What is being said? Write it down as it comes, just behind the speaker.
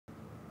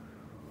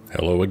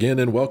Hello again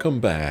and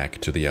welcome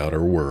back to the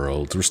Outer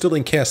Worlds. We're still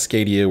in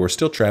Cascadia, we're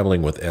still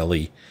traveling with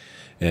Ellie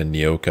and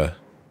Nyoka.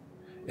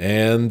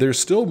 And there's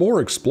still more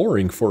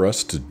exploring for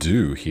us to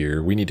do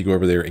here. We need to go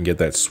over there and get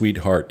that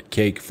sweetheart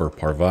cake for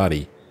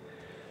Parvati.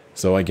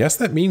 So I guess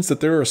that means that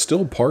there are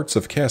still parts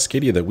of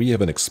Cascadia that we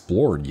haven't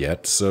explored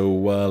yet, so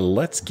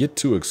let's get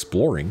to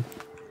exploring.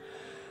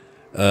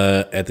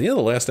 At the end of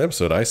the last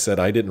episode, I said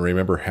I didn't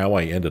remember how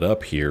I ended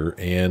up here,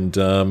 and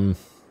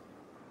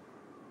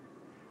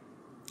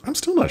I'm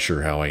still not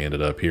sure how I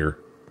ended up here.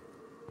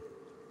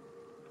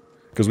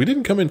 Because we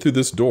didn't come in through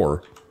this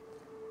door.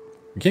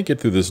 We can't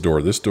get through this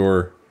door. This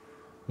door,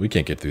 we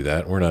can't get through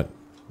that. We're not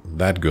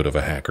that good of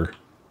a hacker.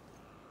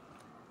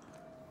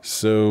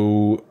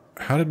 So,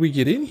 how did we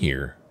get in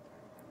here?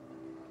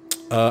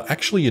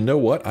 Actually, you know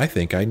what? I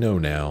think I know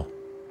now.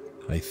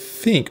 I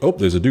think... Oh,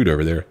 there's a dude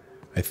over there.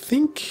 I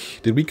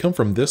think... Did we come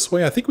from this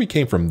way? I think we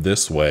came from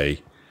this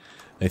way.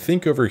 I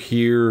think over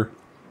here...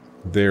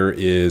 There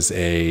is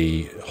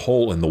a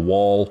hole in the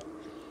wall,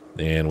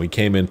 and we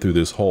came in through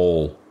this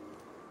hole.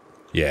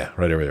 Yeah,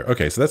 right over there.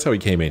 Okay, so that's how we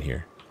came in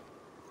here.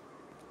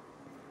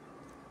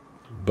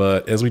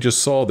 But as we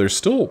just saw, there's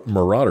still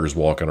marauders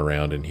walking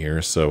around in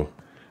here, so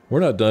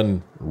we're not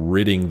done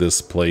ridding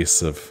this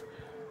place of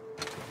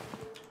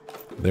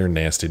their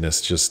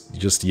nastiness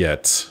just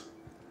yet.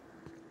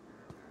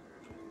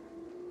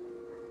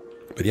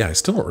 But yeah, I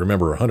still don't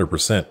remember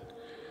 100%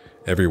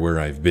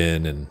 everywhere I've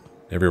been and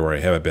everywhere I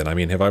haven't been. I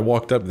mean, have I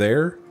walked up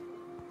there?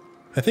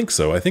 I think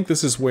so. I think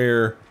this is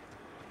where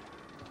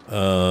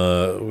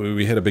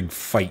we had a big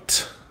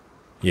fight.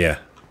 Yeah.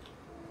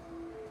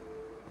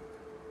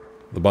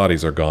 The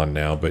bodies are gone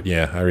now, but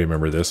yeah, I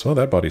remember this. Well,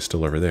 that body's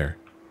still over there.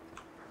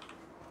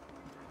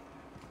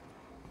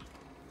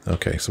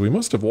 Okay, so we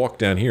must have walked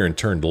down here and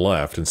turned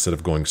left instead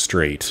of going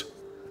straight.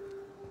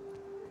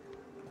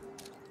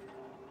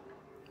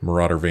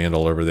 Marauder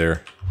Vandal over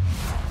there.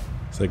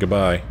 Say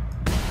goodbye.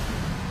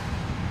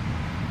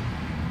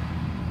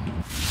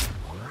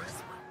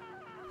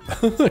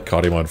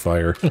 Caught him on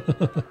fire.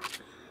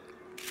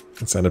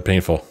 It sounded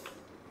painful.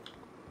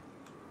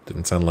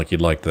 Didn't sound like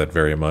you'd liked that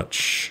very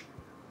much.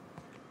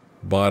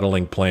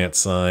 Bottling plant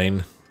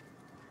sign.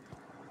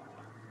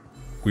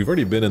 We've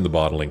already been in the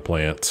bottling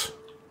plant.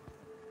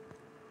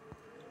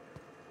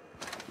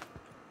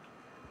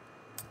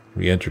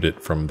 We entered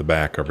it from the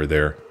back over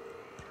there.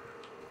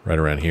 Right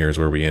around here is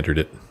where we entered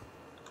it.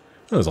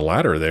 Oh, there's a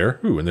ladder there.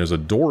 Ooh, and there's a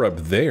door up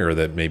there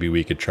that maybe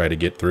we could try to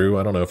get through.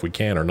 I don't know if we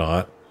can or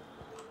not.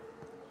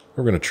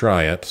 We're going to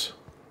try it.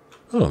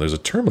 Oh, there's a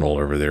terminal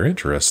over there.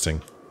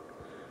 Interesting.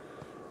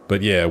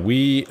 But yeah,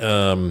 we've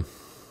been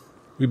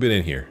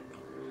in here.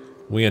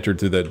 We entered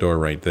through that door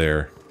right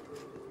there.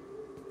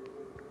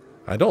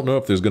 I don't know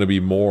if there's going to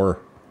be more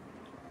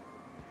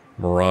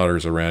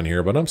marauders around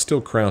here, but I'm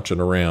still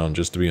crouching around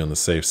just to be on the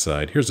safe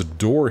side. Here's a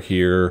door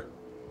here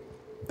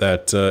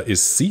that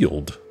is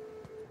sealed.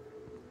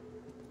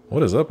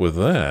 What is up with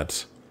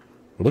that?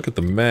 Look at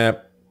the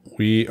map.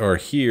 We are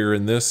here,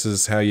 and this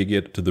is how you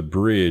get to the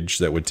bridge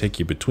that would take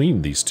you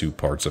between these two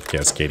parts of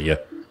Cascadia.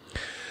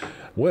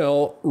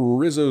 Well,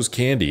 Rizzo's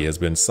candy has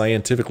been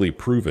scientifically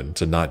proven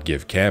to not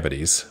give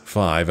cavities.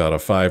 5 out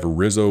of 5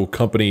 Rizzo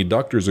company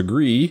doctors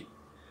agree,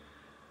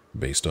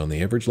 based on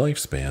the average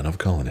lifespan of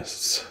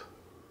colonists.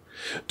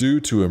 Due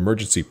to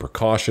emergency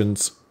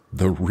precautions,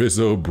 the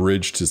Rizzo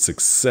bridge to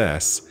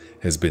success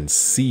has been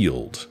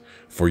sealed.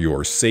 For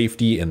your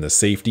safety and the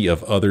safety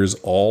of others,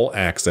 all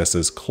access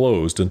is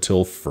closed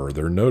until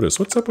further notice.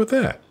 What's up with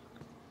that?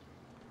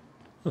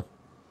 Huh.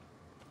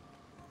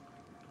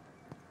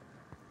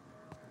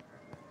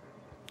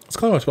 Let's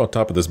climb up on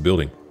top of this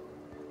building.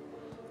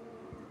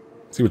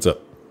 See what's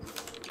up.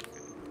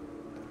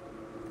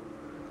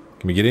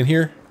 Can we get in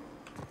here?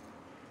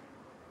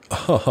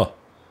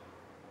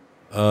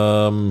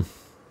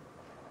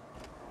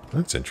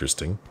 That's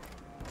interesting.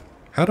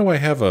 How do I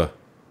have a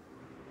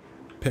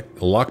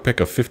lockpick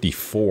of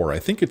 54. I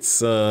think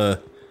it's,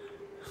 look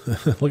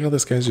how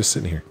this guy's just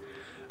sitting here.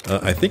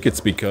 I think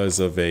it's because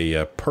of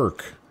a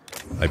perk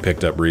I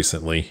picked up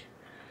recently.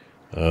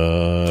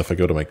 If I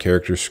go to my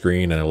character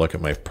screen and I look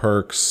at my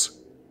perks,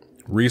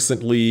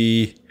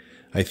 recently,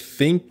 I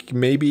think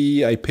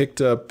maybe I picked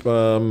up,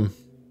 Armor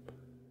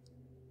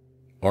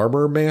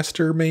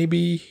Master,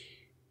 maybe?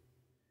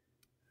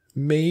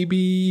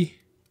 Maybe?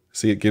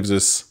 See, it gives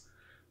us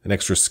an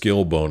extra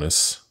skill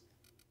bonus.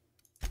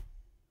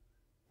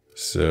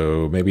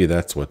 So maybe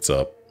that's what's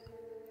up.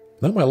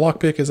 No, my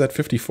lockpick is at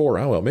 54.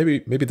 Oh well, maybe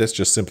that's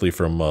just simply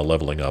from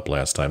leveling up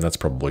last time. That's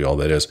probably all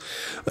that is.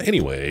 But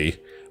anyway,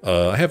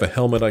 I have a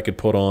helmet I could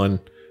put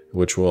on,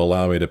 which will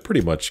allow me to pretty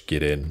much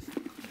get in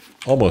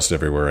almost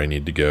everywhere I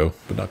need to go,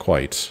 but not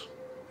quite,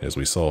 as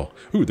we saw.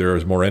 Ooh, there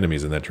are more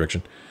enemies in that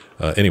direction.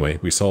 Anyway,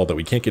 we saw that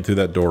we can't get through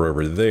that door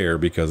over there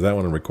because that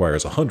one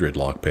requires 100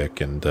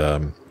 lockpick,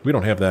 and we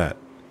don't have that.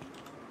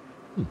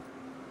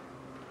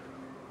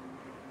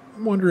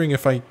 I'm wondering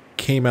if I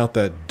came out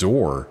that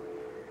door.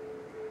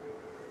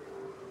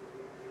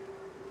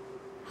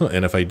 Huh,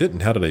 and if I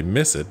didn't, how did I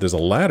miss it? There's a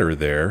ladder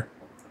there.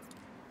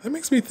 That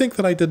makes me think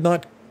that I did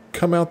not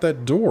come out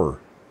that door.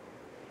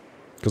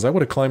 Because I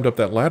would have climbed up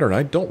that ladder, and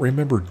I don't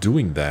remember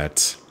doing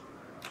that.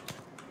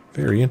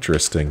 Very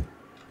interesting.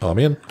 Oh, I'm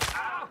in.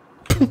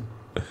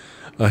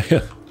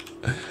 I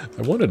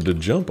wanted to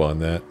jump on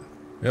that.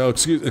 Oh,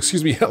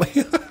 excuse me,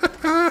 Ellie.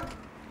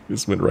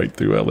 This went right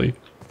through Ellie.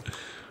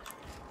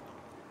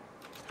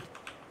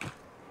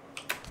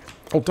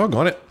 Oh,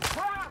 doggone it.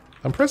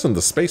 I'm pressing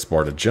the space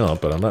bar to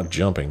jump, but I'm not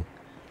jumping.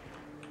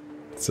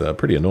 It's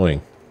pretty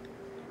annoying.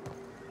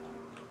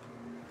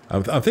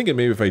 I'm thinking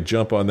maybe if I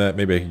jump on that,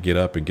 maybe I could get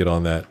up and get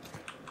on that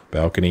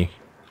balcony.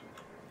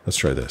 Let's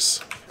try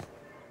this.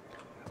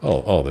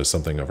 Oh, there's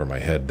something over my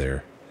head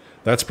there.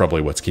 That's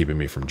probably what's keeping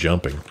me from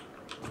jumping.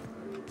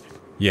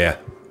 Yeah,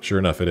 sure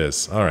enough it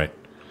is. Alright.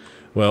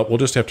 Well, we'll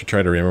just have to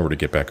try to remember to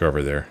get back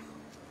over there.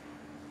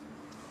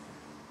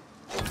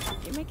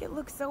 You make it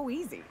look so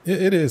easy.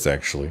 It is,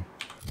 actually.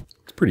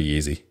 It's pretty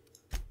easy.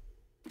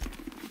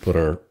 Put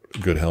our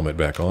good helmet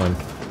back on.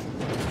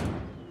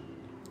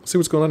 See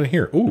what's going on in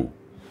here. Ooh,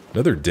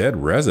 another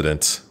dead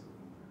resident.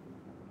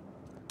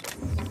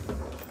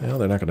 Well,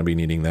 they're not going to be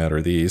needing that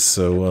or these,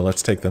 so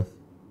let's take them.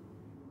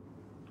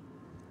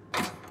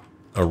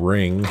 A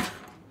ring.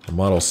 A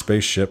model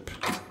spaceship.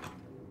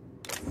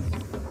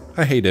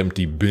 I hate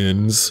empty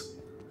bins.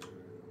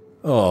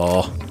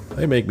 Aw,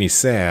 they make me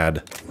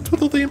sad. What's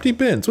with all the empty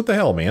bins? What the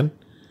hell, man?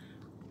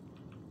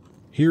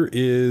 Here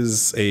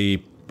is a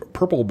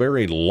purple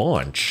berry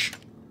launch.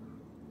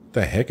 What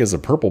the heck is a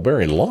purple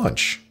berry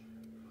launch?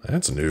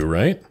 That's new,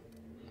 right?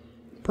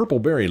 Purple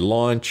berry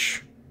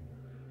launch.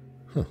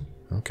 Huh.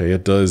 Okay,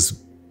 it does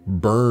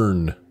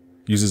burn.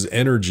 Uses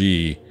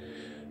energy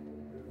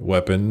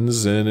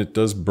weapons, and it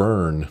does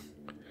burn.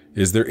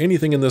 Is there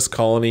anything in this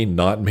colony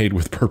not made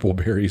with purple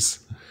berries?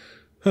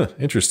 Huh,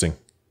 interesting.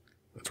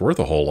 It's worth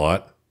a whole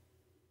lot.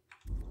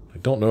 I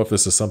don't know if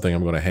this is something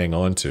I'm going to hang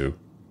on to.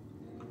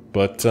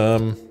 But,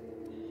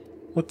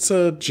 let's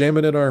jam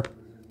it in our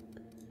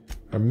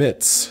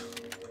mitts.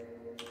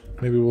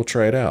 Maybe we'll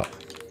try it out.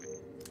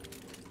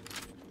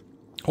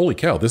 Holy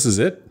cow, this is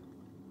it?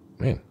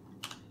 Man.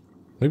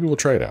 Maybe we'll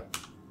try it out.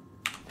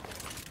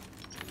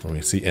 Let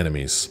me see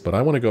enemies. But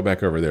I want to go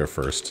back over there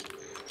first.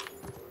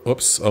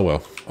 Oops. Oh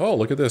well. Oh,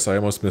 look at this. I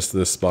almost missed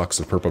this box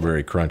of Purple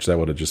Berry Crunch. That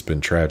would have just been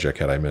tragic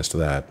had I missed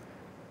that.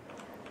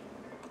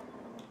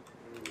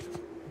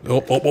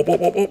 Oh.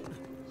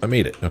 I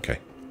made it. Okay.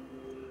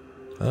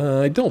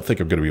 I don't think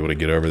I'm going to be able to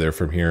get over there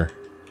from here.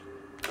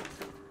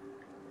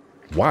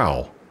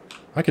 Wow.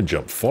 I can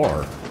jump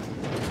far.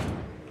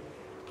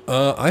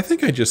 I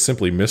think I just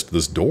simply missed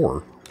this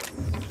door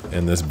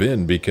and this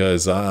bin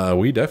because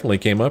we definitely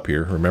came up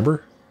here,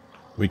 remember?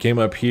 We came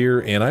up here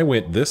and I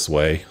went this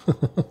way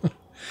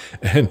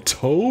and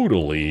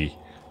totally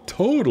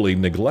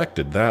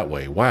neglected that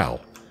way. Wow.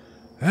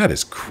 That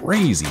is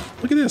crazy.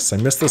 Look at this. I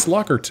missed this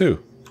locker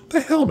too. What the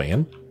hell,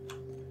 man?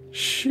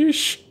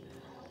 Sheesh.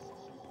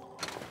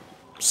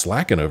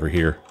 Slacking over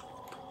here.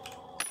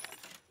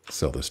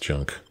 Sell this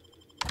junk.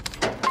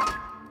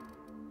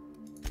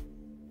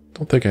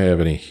 Don't think I have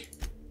any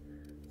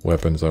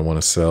weapons I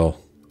want to sell.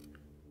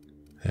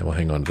 And we'll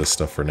hang on to this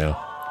stuff for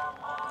now.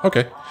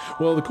 Okay.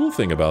 Well, the cool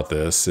thing about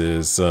this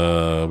is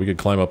we could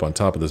climb up on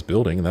top of this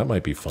building, and that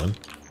might be fun.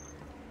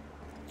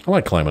 I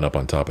like climbing up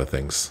on top of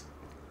things.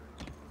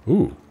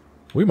 Ooh.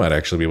 We might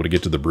actually be able to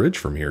get to the bridge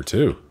from here,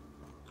 too.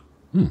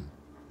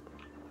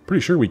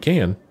 Pretty sure we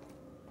can.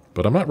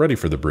 But I'm not ready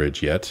for the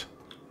bridge yet.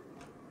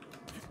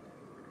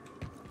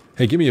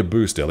 Hey, give me a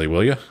boost, Ellie,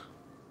 will you?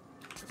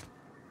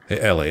 Hey,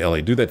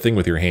 Ellie, do that thing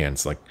with your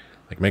hands. Like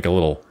make a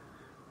little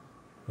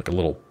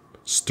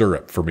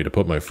stirrup for me to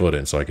put my foot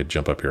in so I could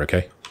jump up here,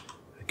 okay?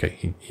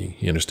 Okay,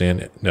 you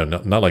understand? No,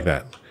 not like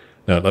that.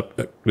 No,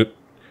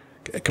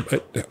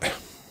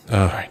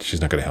 alright,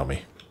 she's not going to help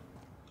me.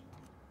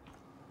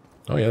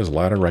 Oh yeah, there's a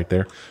ladder right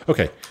there.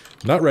 Okay,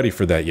 not ready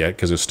for that yet,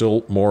 because there's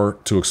still more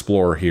to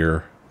explore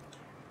here.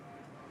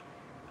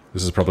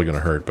 This is probably going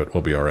to hurt, but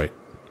we'll be alright.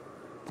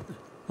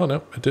 Oh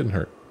no, it didn't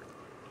hurt.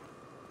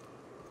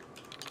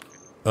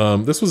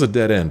 This was a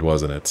dead end,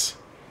 wasn't it?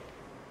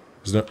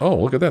 No, oh,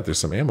 look at that. There's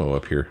some ammo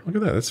up here. Look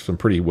at that. That's some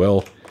pretty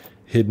well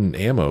hidden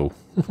ammo.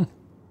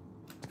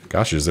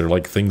 Gosh, is there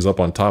like things up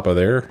on top of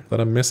there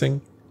that I'm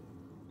missing?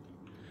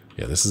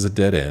 Yeah, this is a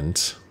dead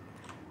end.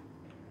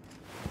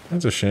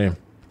 That's a shame.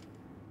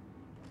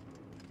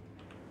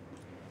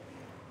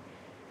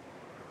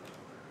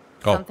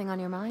 Something on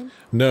your mind?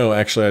 No,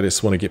 actually, I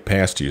just want to get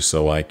past you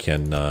so I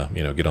can,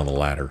 you know, get on the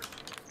ladder.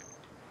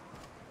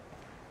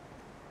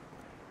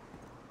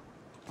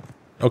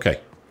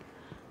 Okay.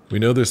 We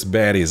know there's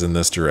baddies in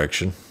this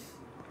direction.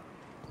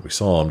 We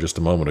saw them just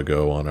a moment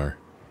ago on our...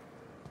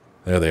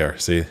 There they are,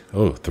 see?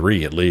 Oh,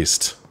 3 at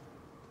least.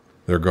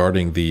 They're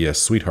guarding the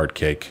sweetheart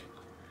cake.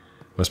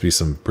 Must be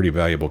some pretty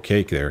valuable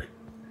cake there.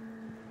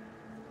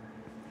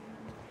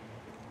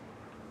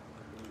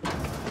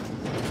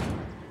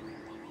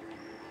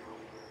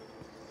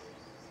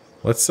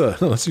 Let's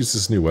use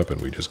this new weapon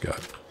we just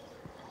got.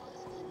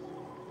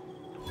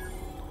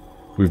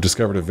 We've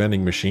discovered a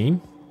vending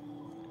machine.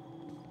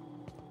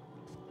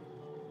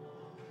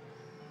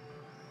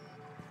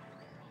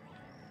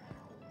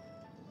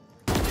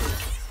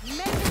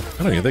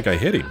 I don't even think I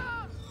hit him.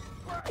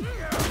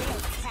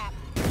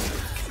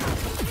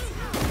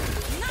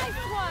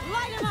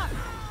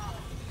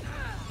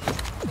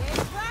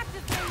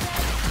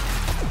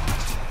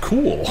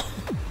 Cool.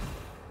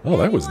 Oh,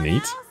 that was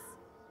neat.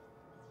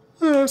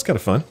 That was kind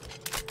of fun.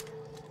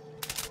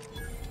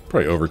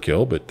 Probably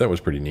overkill, but that was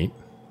pretty neat.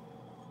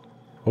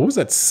 What was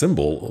that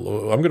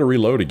symbol? I'm going to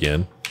reload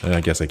again.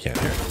 I guess I can't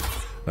here.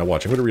 Now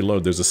watch, I'm going to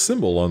reload. There's a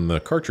symbol on the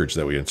cartridge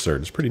that we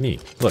inserted. It's pretty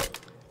neat. Look.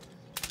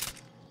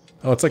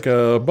 Oh, it's like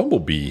a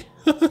bumblebee.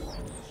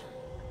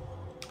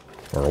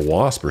 Or a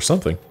wasp or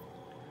something.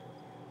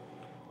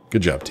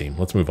 Good job, team.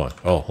 Let's move on.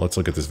 Oh, let's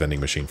look at this vending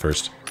machine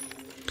first.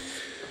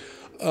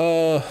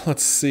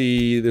 Let's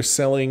see. They're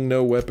selling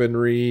no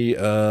weaponry,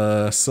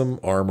 some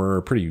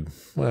armor. Pretty,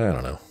 well, I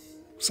don't know.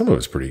 Some of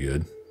it's pretty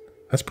good.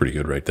 That's pretty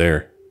good right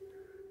there.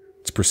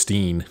 It's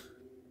pristine.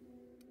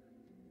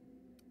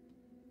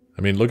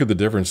 I mean, look at the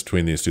difference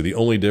between these two. The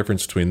only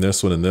difference between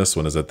this one and this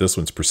one is that this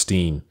one's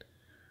pristine.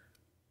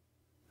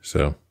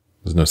 So,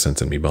 there's no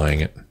sense in me buying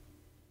it.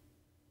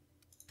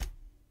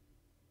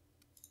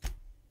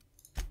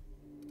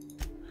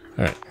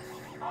 Alright.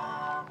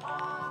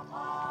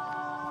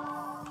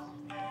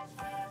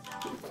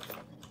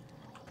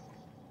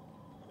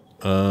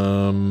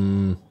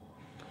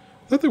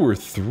 I thought there were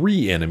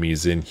 3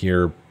 enemies in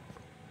here.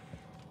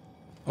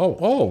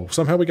 Oh,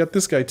 somehow we got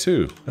this guy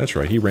too. That's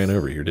right, he ran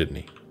over here, didn't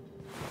he?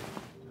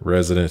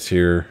 Resident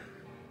here.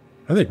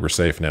 I think we're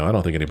safe now. I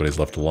don't think anybody's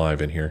left alive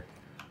in here.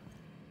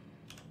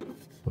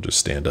 We'll just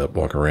stand up,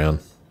 walk around,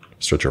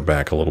 stretch our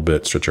back a little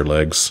bit, stretch our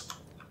legs.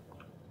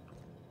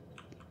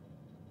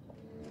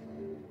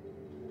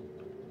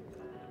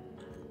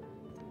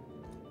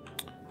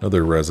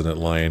 Another resident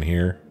lying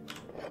here.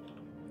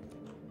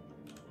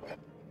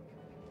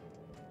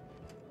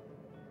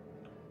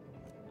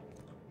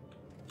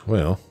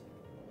 Well.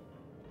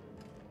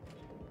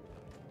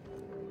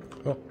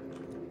 Oh.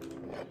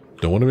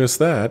 Don't want to miss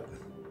that.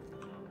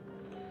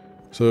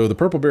 So the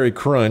Purple Berry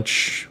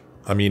Crunch,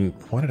 I mean,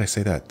 why did I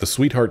say that? The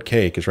Sweetheart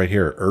Cake is right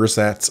here.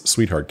 Ersatz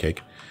Sweetheart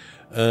Cake.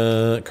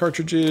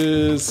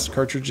 Cartridges,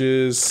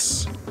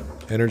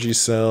 energy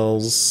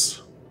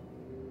cells.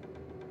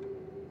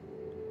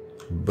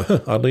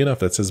 Oddly enough,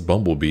 that says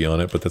Bumblebee on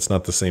it, but that's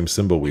not the same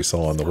symbol we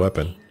saw on the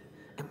weapon.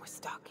 And we're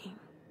stalking.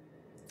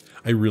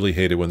 I really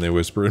hate it when they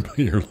whisper in my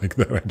ear like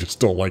that. I just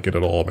don't like it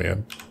at all,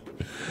 man.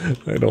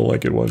 I don't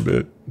like it one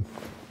bit.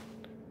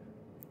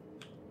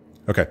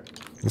 Okay,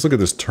 let's look at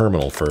this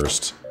terminal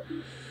first.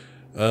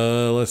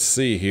 Let's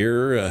see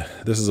here.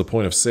 This is a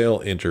point of sale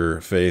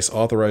interface.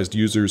 Authorized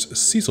users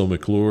Cecil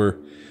McClure,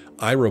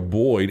 Ira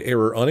Boyd,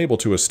 error unable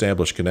to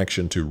establish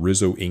connection to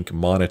Rizzo Inc.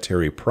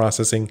 monetary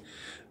processing.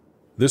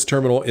 This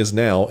terminal is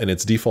now in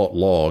its default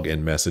log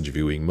and message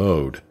viewing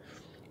mode.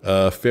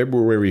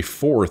 February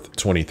 4th,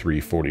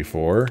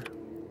 2344.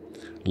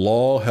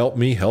 Law, help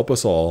me, help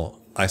us all.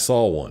 I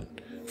saw one.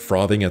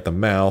 Frothing at the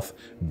mouth,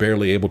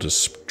 barely able to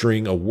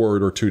string a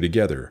word or two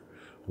together.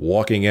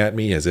 Walking at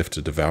me as if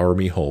to devour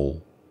me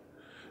whole.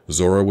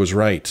 Zora was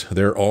right.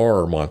 There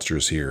are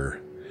monsters here.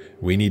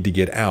 We need to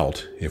get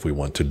out if we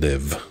want to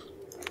live.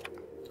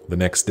 The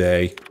next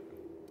day.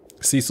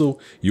 Cecil,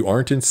 you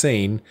aren't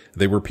insane.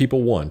 They were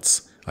people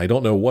once. I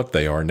don't know what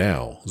they are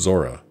now.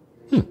 Zora.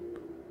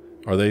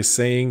 Are they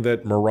saying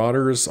that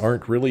marauders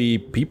aren't really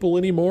people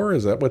anymore?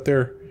 Is that what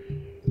they're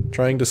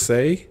trying to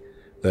say?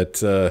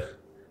 That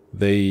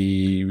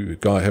they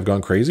have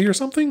gone crazy or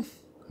something?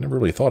 Never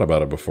really thought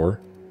about it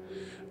before.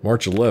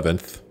 March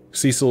 11th.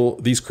 Cecil,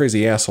 these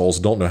crazy assholes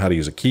don't know how to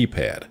use a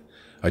keypad.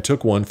 I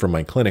took one from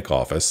my clinic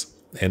office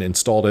and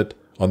installed it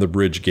on the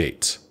bridge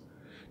gate.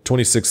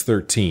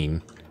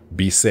 2613.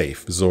 Be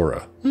safe,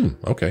 Zora.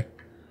 Okay.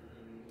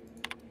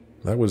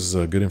 That was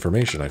good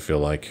information, I feel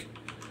like.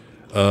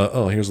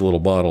 Oh, here's a little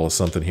bottle of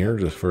something here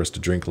just for us to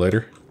drink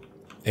later.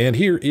 And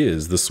here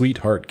is the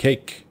Sweetheart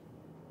Cake.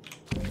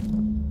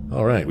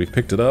 Alright, we've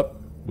picked it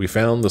up. We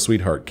found the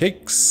Sweetheart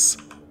Cakes.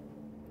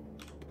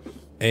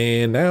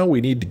 And now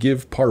we need to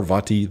give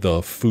Parvati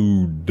the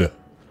food.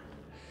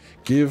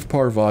 Give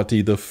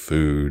Parvati the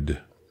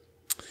food.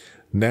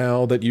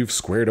 Now that you've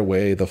squared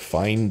away the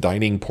fine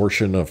dining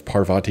portion of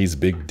Parvati's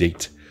big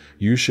date,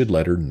 you should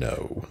let her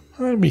know.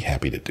 I'd be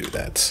happy to do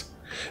that.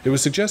 It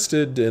was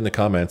suggested in the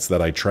comments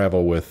that I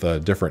travel with a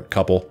different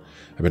couple.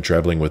 I've been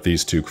traveling with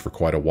these two for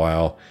quite a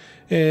while.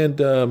 And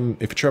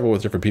if you travel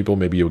with different people,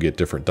 maybe you'll get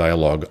different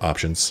dialogue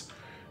options.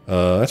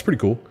 That's pretty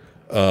cool.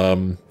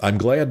 I'm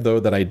glad, though,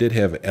 that I did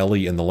have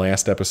Ellie in the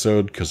last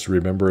episode, because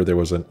remember there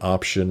was an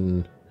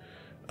option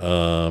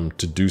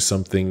to do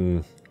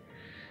something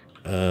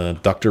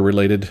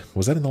doctor-related.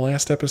 Was that in the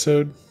last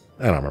episode?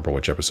 I don't remember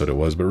which episode it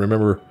was, but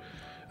remember,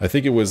 I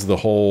think it was the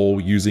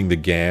whole using the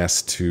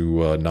gas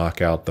to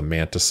knock out the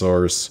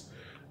mantisaurs.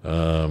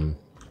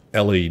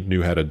 Ellie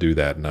knew how to do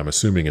that, and I'm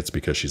assuming it's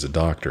because she's a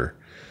doctor.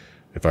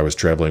 If I was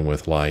traveling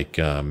with, like,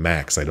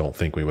 Max, I don't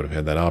think we would have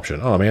had that option.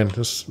 Oh, man,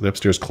 the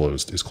upstairs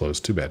is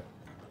closed. Too bad.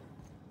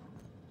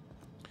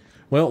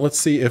 Well, let's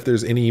see if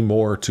there's any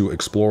more to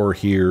explore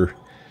here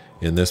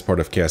in this part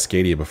of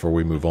Cascadia before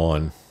we move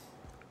on.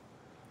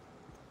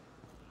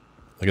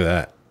 Look at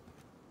that.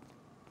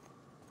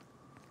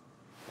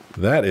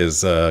 That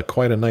is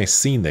quite a nice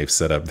scene they've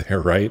set up there,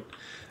 right?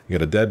 You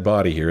got a dead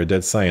body here, a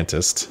dead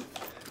scientist.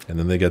 And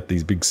then they got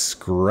these big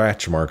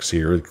scratch marks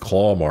here,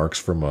 claw marks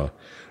from a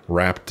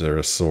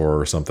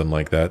raptorosaur or something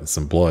like that, and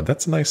some blood.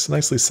 That's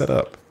nicely set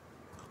up.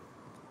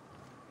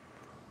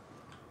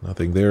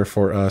 Nothing there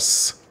for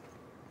us.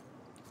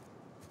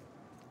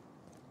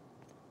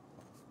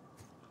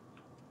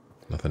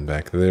 Nothing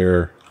back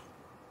there.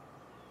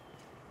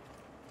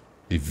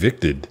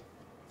 Evicted.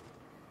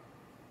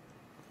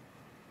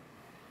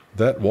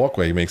 That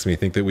walkway makes me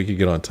think that we could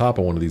get on top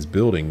of one of these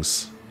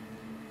buildings.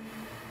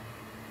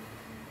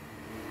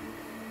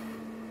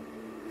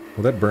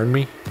 Will that burn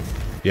me?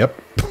 Yep.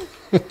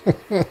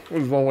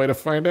 There's one way to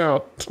find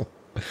out.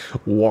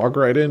 Walk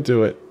right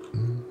into it.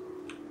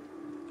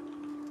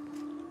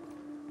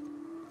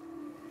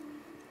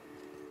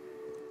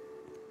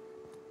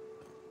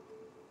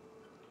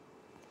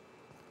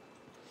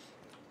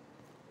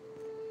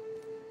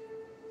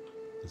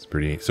 It's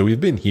pretty... So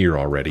we've been here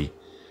already.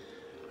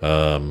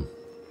 From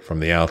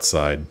the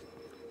outside.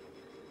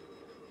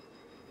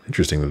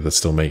 Interesting that that's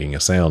still making a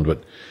sound,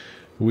 but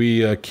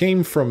we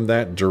came from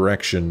that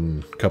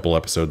direction a couple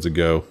episodes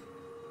ago.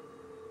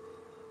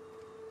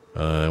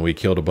 We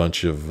killed a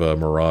bunch of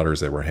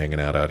marauders that were hanging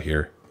out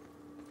here.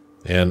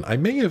 And I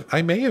may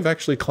have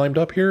actually climbed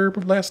up here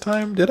last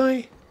time, did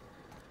I?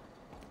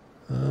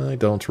 I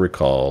don't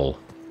recall.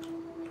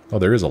 Oh,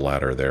 there is a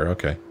ladder there,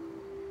 okay.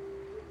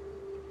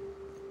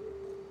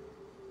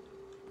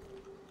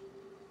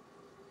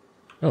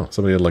 Oh,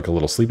 somebody had like a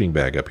little sleeping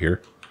bag up here.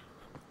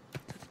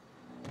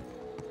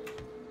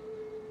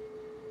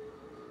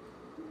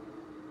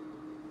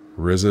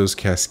 Rizzo's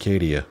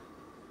Cascadia.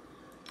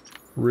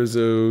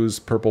 Rizzo's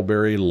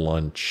Purpleberry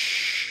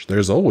Lunch.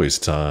 There's always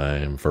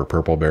time for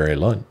Purpleberry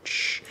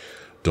Lunch.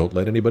 Don't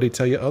let anybody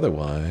tell you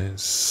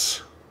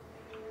otherwise.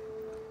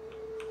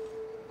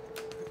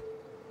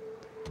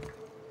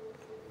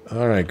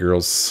 Alright,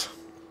 girls.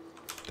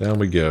 Down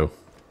we go.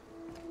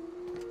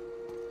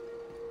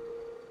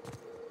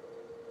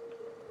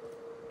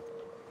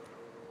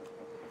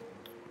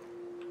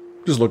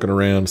 Just looking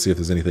around, see if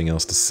there's anything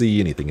else to see,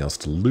 anything else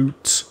to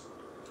loot.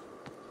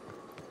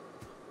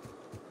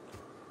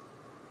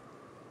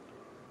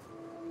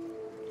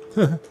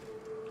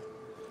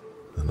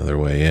 Another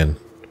way in.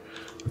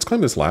 Let's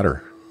climb this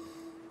ladder.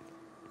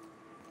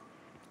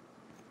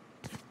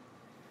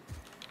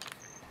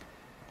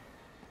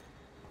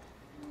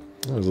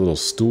 There's a little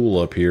stool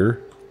up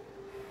here.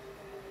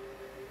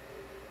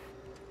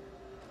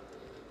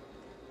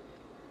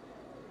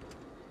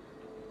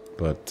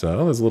 But,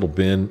 oh, there's a little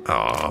bin.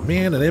 Aw, oh,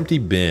 man, an empty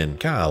bin.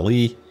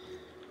 Golly.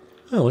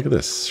 Oh, look at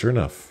this. Sure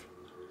enough.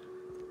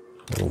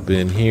 Little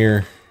bin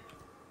here.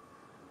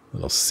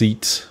 Little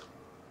seat.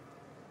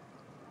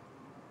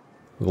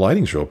 The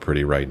lighting's real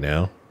pretty right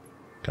now.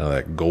 Kind of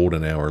that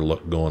golden hour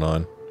look going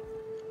on.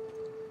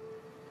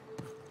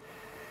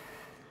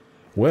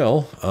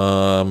 Well,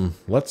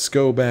 let's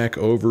go back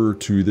over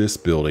to this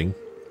building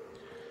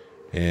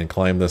and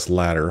climb this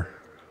ladder.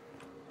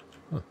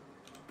 Huh.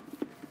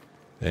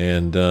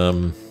 And,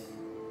 oh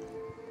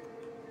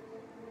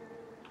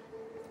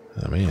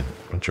man,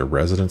 a bunch of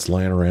residents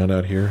lying around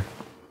out here.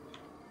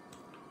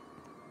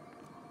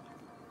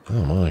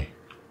 Oh my.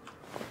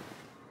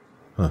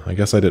 Huh, I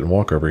guess I didn't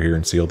walk over here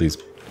and see all these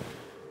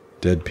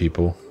dead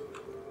people.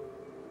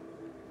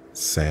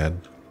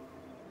 Sad.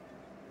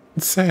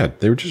 It's sad.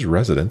 They were just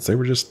residents. They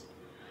were just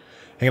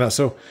hanging out.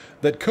 So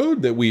that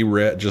code that we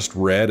just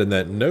read in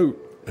that note,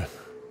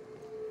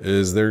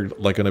 is there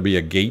like going to be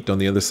a gate on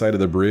the other side of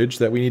the bridge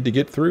that we need to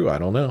get through? I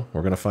don't know.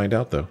 We're going to find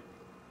out though.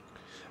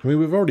 I mean,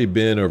 we've already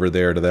been over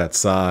there to that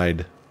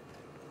side.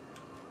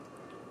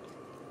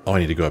 Oh, I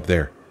need to go up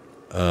there.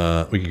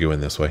 We could go in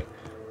this way.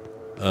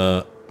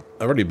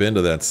 I've already been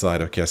to that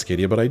side of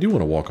Cascadia, but I do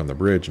want to walk on the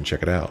bridge and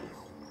check it out.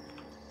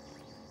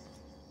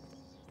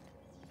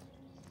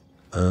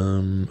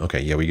 Okay,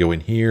 yeah, we go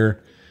in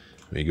here,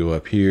 we go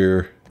up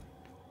here,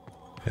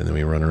 and then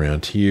we run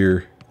around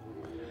here.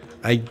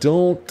 I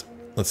don't,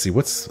 let's see,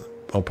 what's,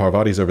 oh,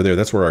 Parvati's over there,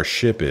 that's where our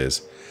ship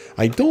is.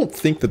 I don't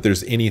think that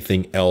there's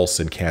anything else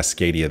in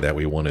Cascadia that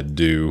we want to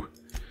do.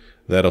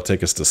 That'll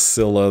take us to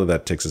Scylla,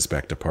 that takes us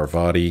back to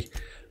Parvati.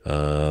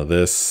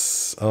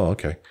 This, oh,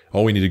 okay.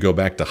 Oh, we need to go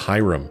back to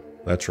Hiram,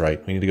 that's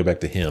right, we need to go back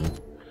to him.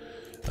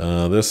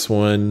 This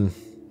one,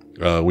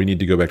 we need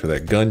to go back to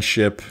that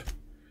gunship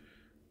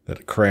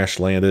that crash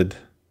landed.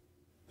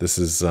 This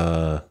is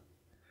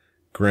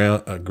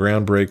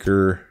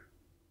Groundbreaker,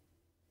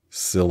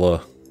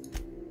 Scylla.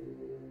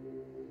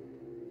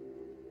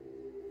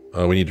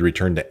 We need to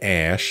return to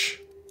Ash.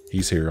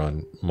 He's here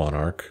on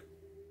Monarch.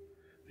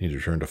 We need to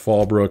return to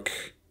Fallbrook.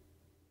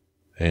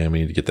 And we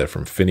need to get that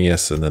from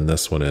Phineas. And then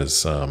this one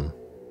is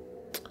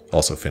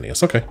also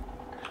Phineas. Okay.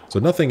 So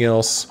nothing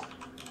else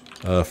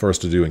for us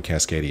to do in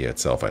Cascadia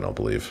itself, I don't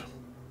believe.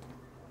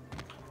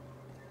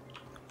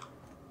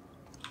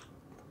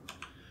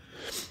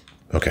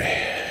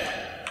 Okay.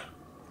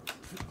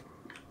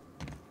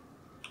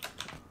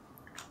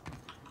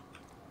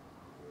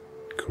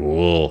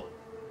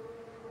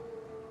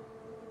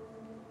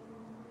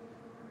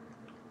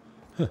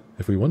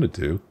 we wanted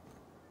to.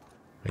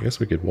 I guess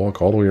we could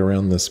walk all the way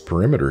around this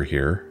perimeter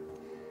here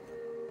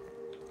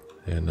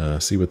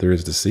and see what there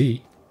is to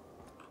see.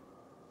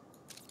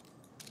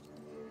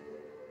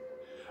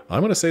 I'm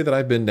going to say that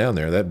I've been down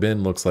there. That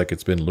bin looks like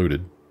it's been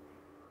looted.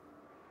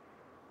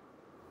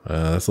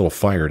 That's a little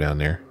fire down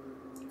there.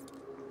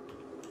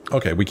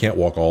 Okay, we can't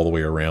walk all the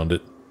way around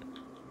it.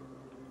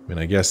 I mean,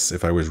 I guess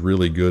if I was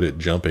really good at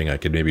jumping, I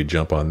could maybe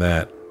jump on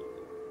that.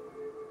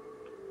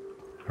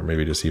 Or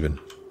maybe just even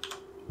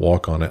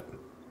walk on it.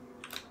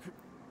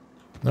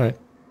 Alright.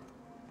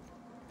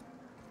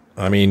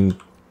 I mean,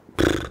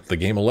 the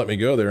game will let me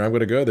go there. I'm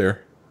going to go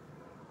there.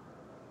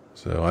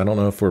 So I don't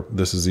know if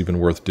this is even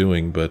worth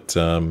doing, but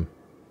we're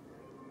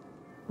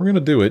going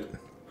to do it.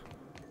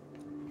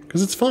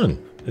 Because it's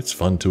fun. It's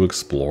fun to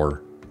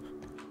explore.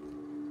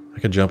 I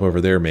could jump over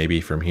there maybe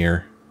from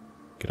here.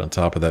 Get on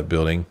top of that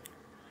building.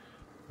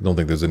 Don't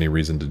think there's any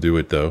reason to do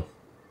it though.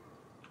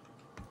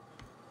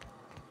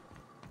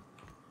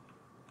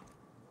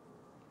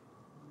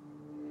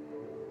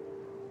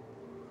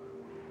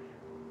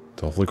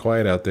 It's awfully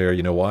quiet out there.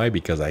 You know why?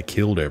 Because I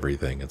killed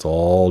everything. It's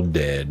all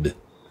dead.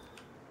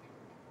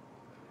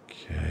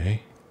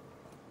 Okay.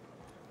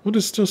 We'll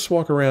just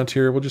walk around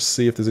here. We'll just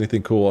see if there's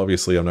anything cool.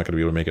 Obviously, I'm not going to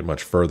be able to make it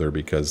much further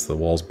because the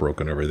wall's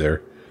broken over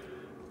there.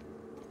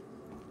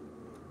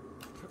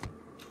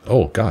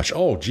 Oh, gosh.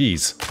 Oh,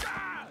 geez.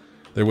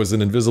 There was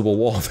an invisible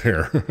wall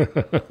there.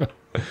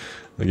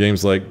 The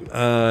game's like,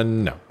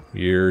 no.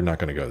 You're not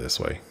going to go this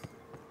way.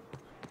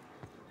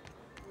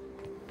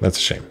 That's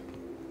a shame.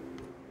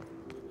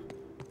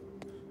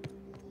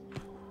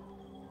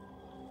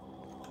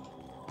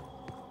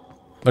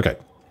 Okay.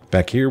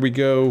 Back here we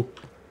go.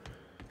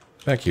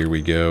 Back here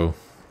we go.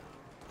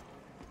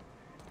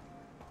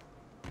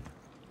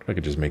 If I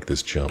could just make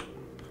this jump.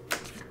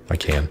 I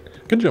can.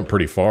 I can jump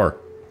pretty far.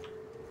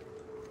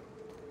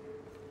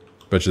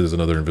 Bet you there's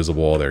another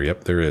invisible wall there.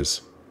 Yep, there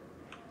is.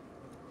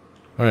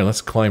 Alright,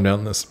 let's climb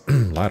down this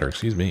ladder.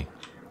 Excuse me.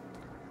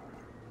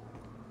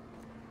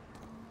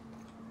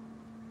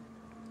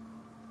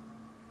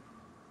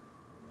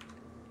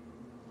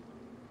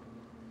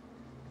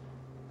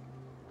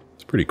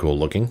 It's pretty cool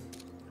looking.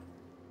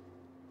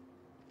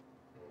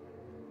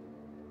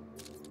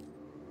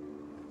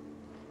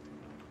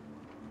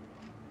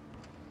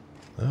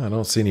 I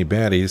don't see any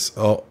baddies.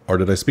 Oh, or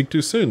did I speak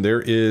too soon?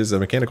 There is a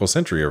mechanical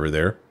sentry over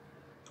there.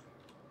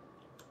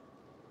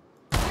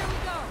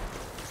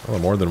 Oh,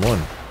 more than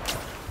one.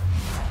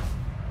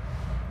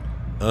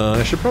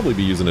 I should probably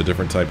be using a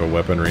different type of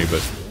weaponry,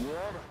 but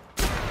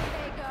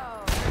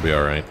it'll be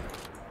alright.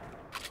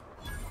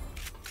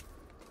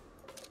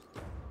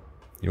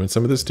 You want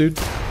some of this, dude?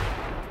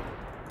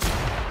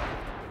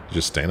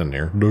 Just standing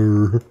there.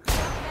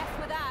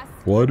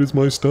 Why does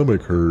my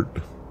stomach hurt?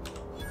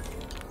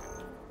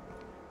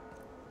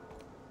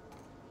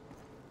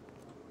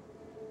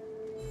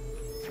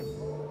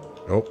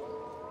 Oh.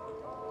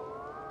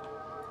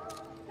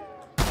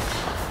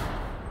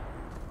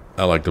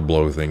 I like to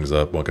blow things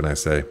up, what can I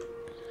say?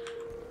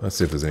 Let's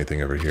see if there's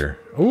anything over here.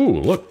 Ooh,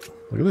 look!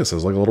 Look at this,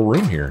 there's like a little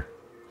room here.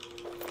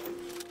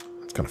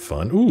 That's kind of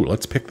fun. Ooh,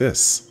 let's pick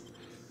this.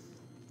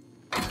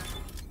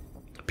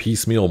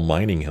 Piecemeal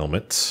mining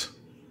helmet.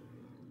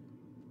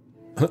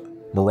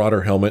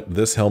 Marauder helmet.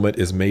 This helmet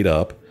is made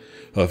up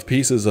of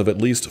pieces of at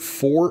least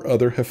 4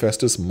 other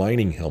Hephaestus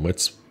mining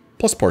helmets,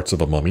 plus parts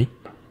of a mummy.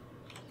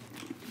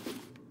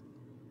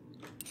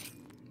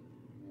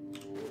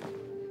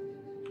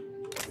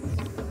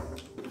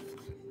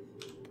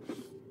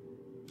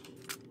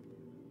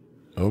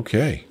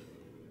 Okay.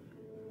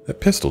 That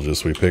pistol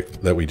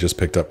that we just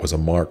picked up was a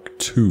Mark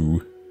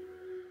II.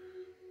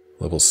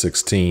 Level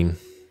 16.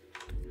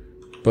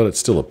 But it's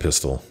still a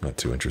pistol. Not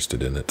too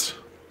interested in it.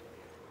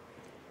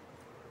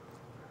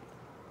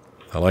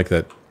 I like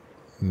that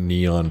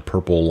neon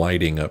purple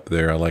lighting up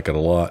there. I like it a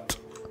lot.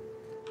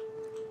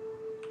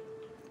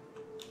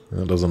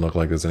 It doesn't look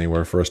like there's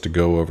anywhere for us to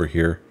go over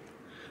here.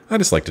 I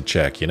just like to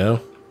check, you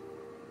know?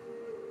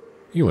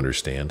 You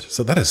understand.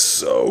 So that is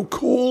so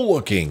cool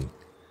looking.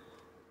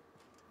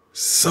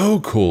 So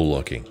cool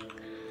looking.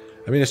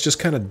 I mean, it's just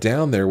kind of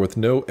down there with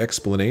no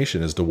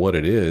explanation as to what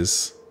it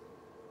is.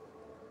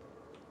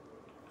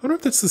 I wonder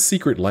if that's the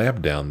secret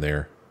lab down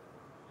there.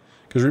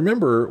 Because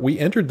remember, we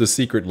entered the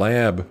secret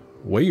lab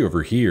way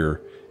over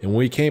here, and when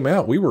we came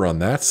out, we were on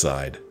that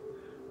side.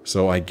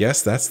 So I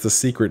guess that's the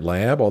secret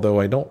lab, although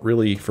I don't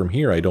really, from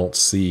here, I don't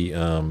see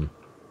a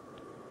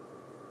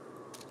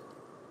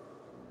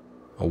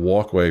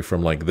walkway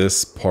from like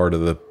this part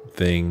of the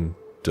thing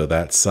to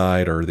that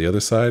side or the other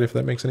side, if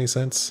that makes any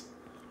sense.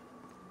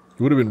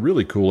 It would have been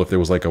really cool if there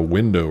was like a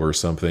window or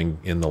something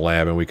in the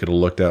lab and we could have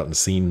looked out and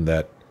seen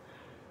that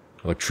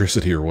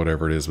electricity or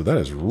whatever it is, but that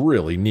is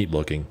really neat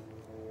looking.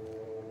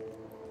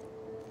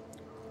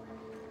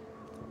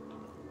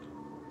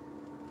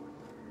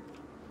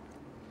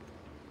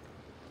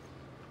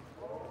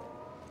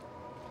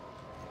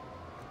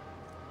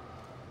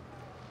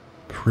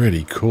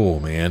 Pretty cool,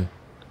 man.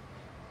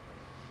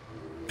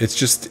 It's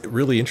just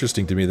really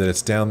interesting to me that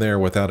it's down there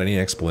without any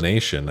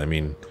explanation. I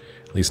mean,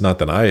 At least not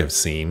that I have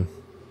seen.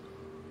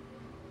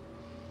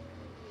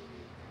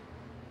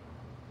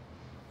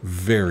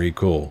 Very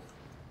cool.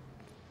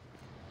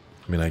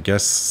 I mean, I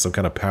guess some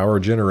kind of power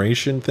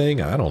generation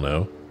thing? I don't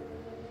know.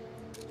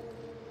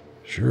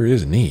 Sure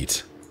is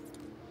neat.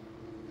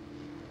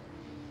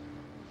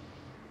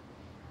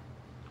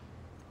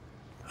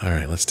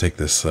 Alright, let's take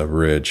this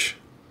bridge.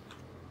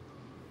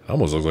 It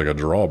almost looks like a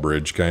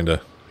drawbridge,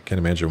 kinda. I can't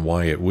imagine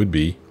why it would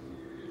be.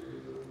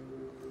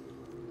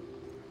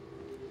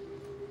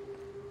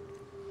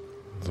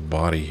 There's a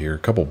body here. A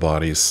couple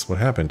bodies. What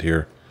happened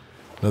here?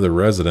 Another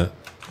resident.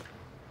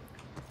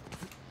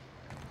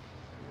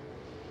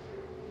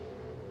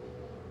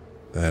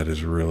 That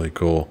is really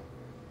cool.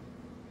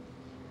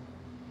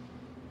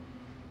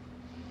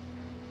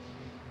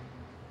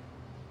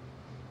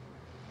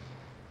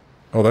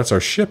 Oh, that's our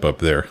ship up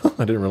there.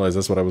 I didn't realize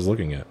that's what I was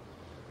looking at.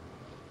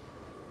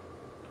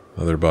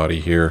 Another body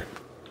here.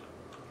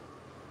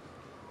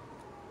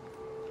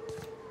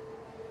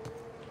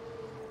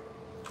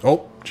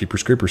 Oh,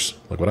 Jeepers Creepers.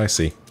 Look what I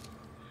see.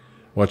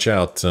 Watch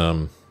out.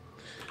 Why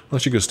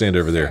don't you go stand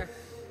over there?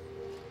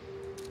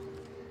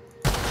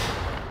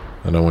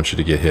 I don't want you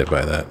to get hit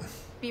by that.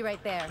 Be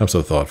right there. I'm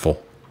so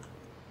thoughtful.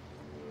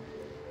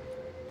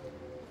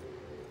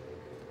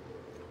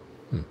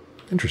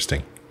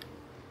 Interesting.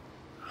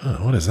 Huh,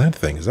 what is that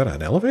thing? Is that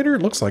an elevator?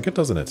 It looks like it,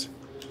 doesn't it?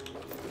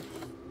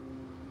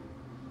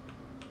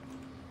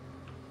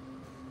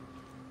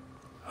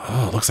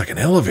 Oh, it looks like an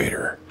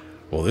elevator.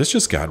 Well, this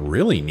just got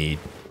really neat.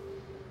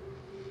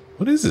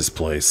 What is this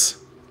place?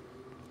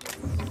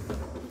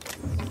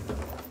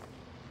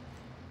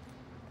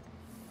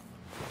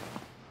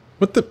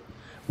 What the...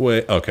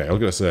 Wait, okay, I was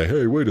gonna say,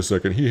 hey, wait a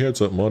second, he had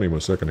something on him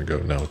a second ago.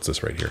 No, it's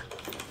this right here.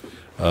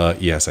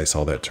 Yes, I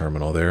saw that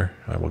terminal there.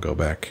 I will go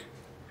back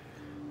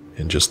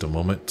in just a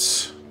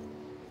moment.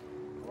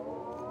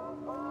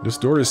 This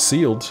door is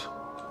sealed.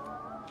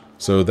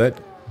 So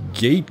that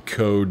gate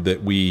code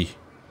that we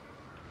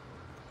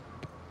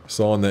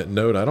saw in that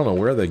note, I don't know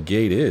where the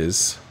gate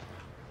is.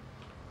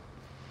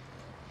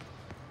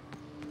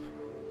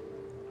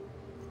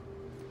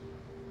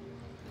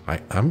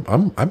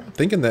 I'm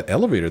thinking that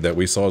elevator that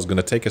we saw is going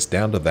to take us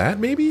down to that,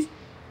 maybe?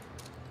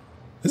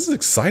 This is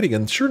exciting,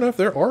 and sure enough,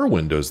 there are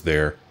windows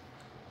there.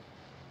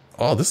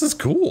 Oh, this is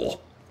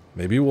cool.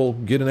 Maybe we'll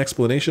get an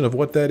explanation of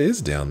what that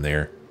is down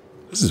there.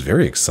 This is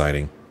very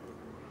exciting.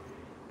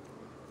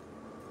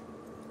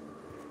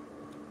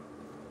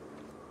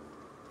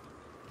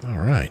 All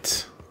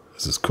right.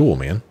 This is cool,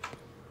 man.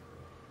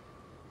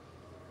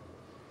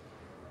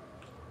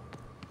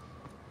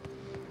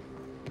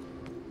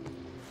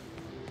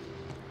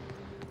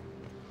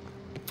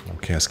 Oh,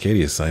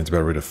 Cascadia sign's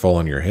about ready to fall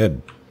on your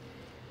head.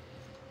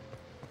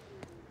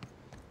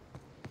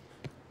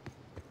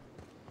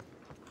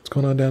 What's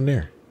going on down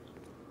there?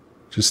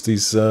 Just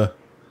these,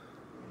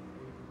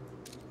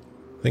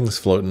 things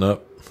floating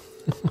up.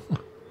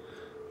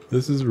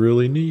 This is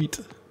really neat.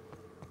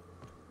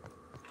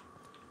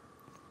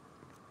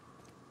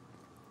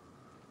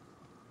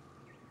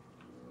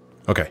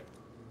 Okay.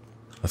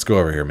 Let's go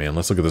over here, man.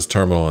 Let's look at this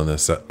terminal and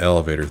this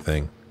elevator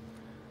thing.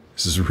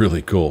 This is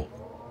really cool.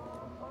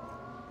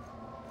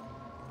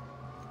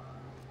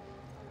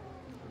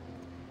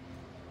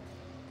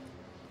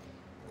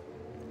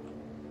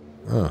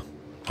 Huh.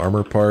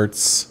 Armor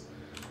parts.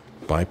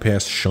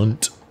 Bypass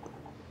shunt.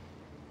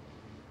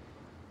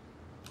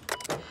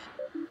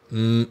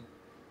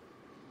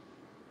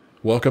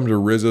 Welcome to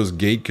Rizzo's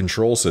gate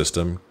control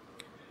system.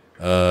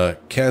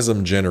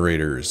 Chasm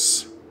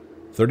generators.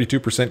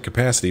 32%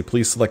 capacity.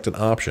 Please select an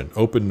option.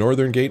 Open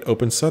northern gate,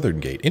 open southern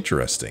gate.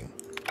 Interesting.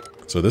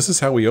 So this is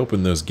how we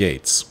open those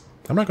gates.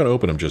 I'm not going to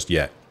open them just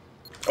yet.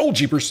 Oh,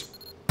 jeepers.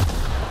 I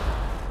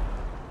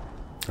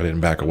didn't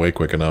back away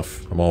quick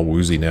enough. I'm all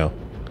woozy now.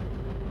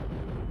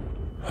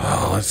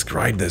 Oh, let's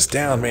ride this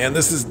down, man.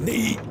 This is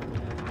neat.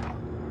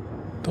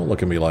 Don't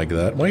look at me like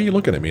that. Why are you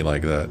looking at me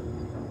like that?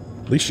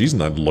 At least she's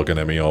not looking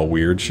at me all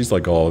weird. She's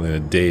like all in a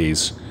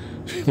daze.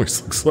 She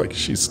always looks like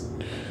she's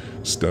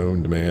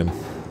stoned, man.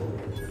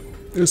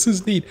 This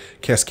is neat.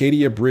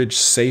 Cascadia Bridge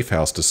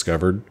safehouse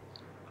discovered.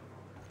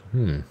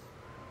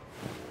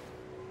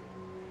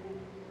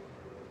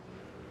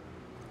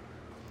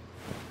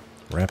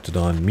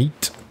 Raptidon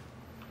meat.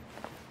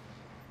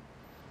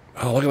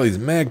 Oh, look at all these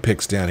mag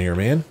picks down here,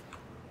 man.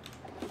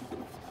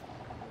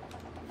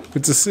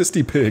 It's a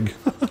cysty pig.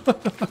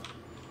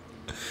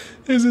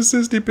 There's a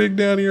cysty pig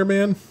down here,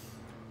 man.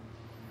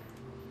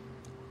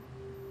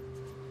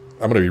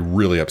 I'm gonna be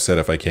really upset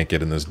if I can't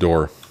get in this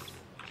door.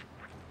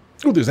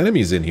 Oh, there's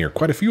enemies in here.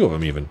 Quite a few of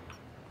them, even.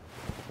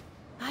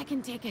 I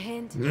can take a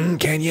hint.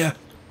 Can ya?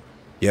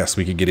 Yes,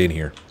 we can get in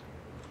here.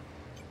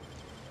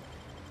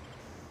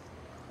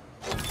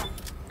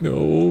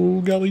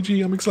 Oh, golly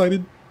gee, I'm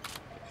excited.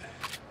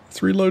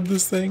 Let's reload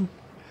this thing.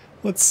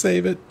 Let's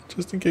save it,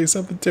 just in case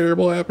something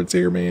terrible happens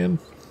here, man.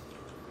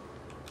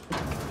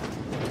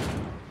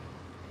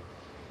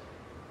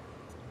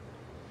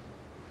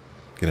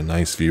 Get a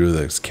nice view of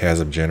those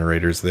chasm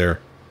generators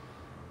there.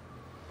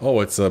 Oh,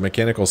 it's a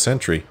mechanical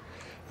sentry.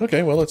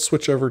 Okay, well, let's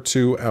switch over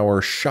to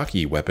our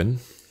shocky weapon.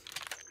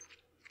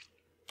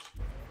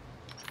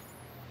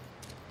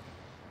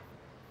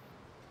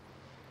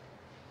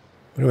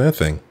 Look at that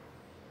thing.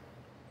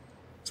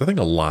 Is that thing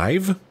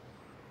alive?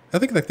 I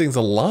think that thing's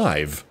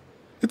alive.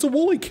 It's a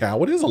woolly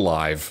cow. It is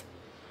alive.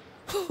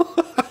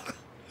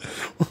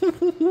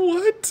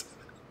 What?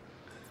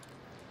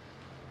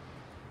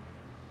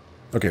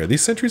 Okay, are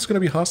these sentries going to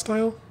be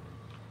hostile?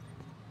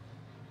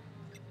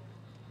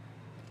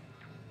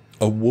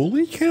 A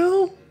woolly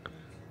cow?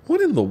 What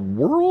in the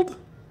world?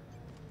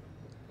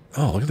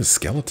 Oh, look at the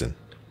skeleton.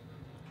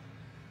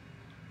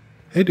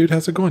 Hey, dude,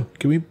 how's it going?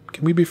 Can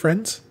we be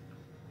friends?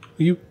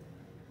 Will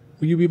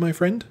you be my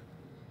friend?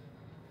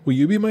 Will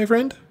you be my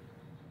friend?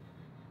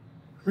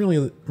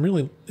 I'm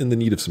really in the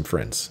need of some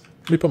friends.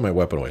 Let me put my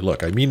weapon away.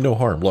 Look, I mean no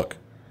harm. Look,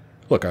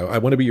 I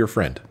want to be your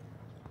friend.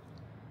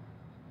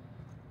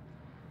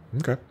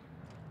 Okay.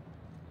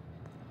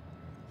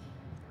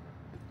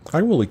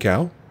 Hi, woolly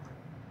cow.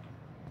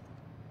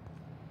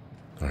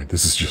 Alright,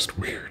 this is just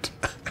weird.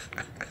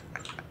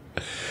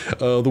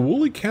 The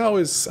woolly cow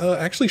is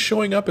actually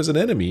showing up as an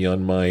enemy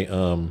on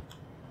my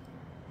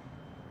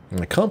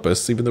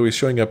compass, even though he's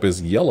showing up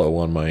as yellow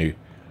on my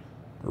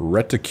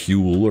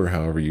reticule, or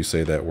however you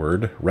say that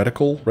word.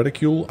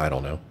 Reticule? I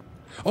don't know.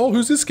 Oh,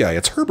 who's this guy?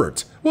 It's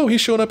Herbert. Whoa,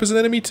 he's showing up as an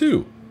enemy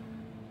too.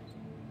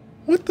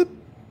 What the...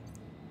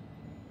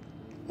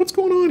 What's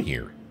going on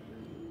here?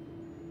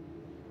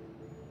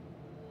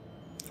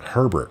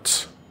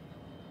 Herbert.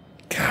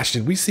 Gosh,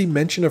 did we see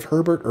mention of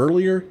Herbert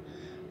earlier?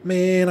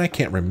 Man, I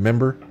can't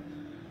remember.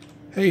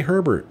 Hey,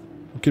 Herbert,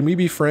 can we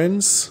be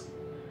friends?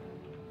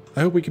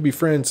 I hope we can be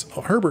friends.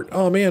 Oh, Herbert,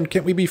 oh man,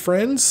 can't we be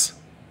friends?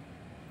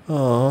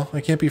 Aw,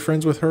 I can't be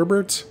friends with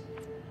Herbert?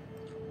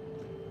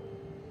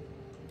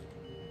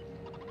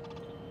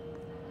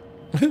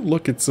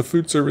 Look, it's a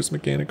food service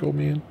mechanical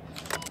man.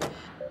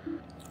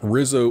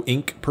 Rizzo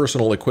Inc.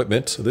 personal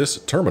equipment. This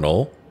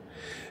terminal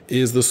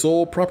is the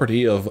sole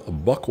property of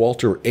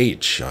Buckwalter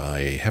H.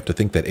 I have to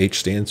think that H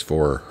stands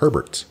for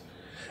Herbert.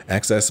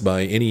 Access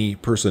by any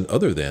person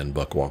other than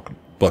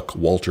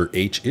Buckwalter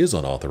H is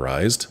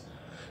unauthorized.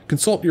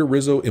 Consult your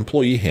Rizzo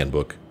employee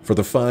handbook for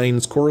the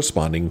fines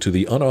corresponding to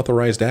the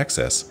unauthorized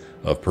access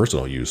of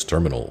personal use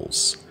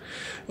terminals.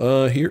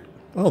 Here,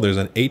 oh, there's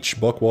an H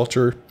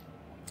Buckwalter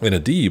and a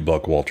D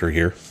Buckwalter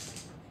here.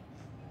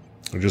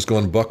 We're just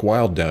going buck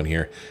wild down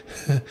here.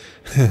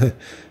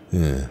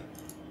 Yeah.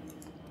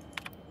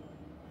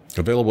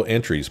 Available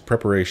entries,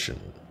 preparation.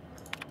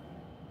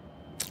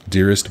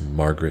 Dearest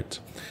Margaret,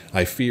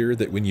 I fear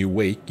that when you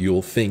wake,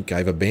 you'll think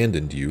I've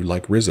abandoned you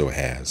like Rizzo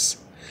has.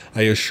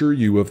 I assure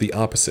you of the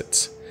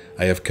opposite.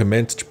 I have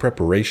commenced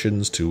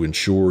preparations to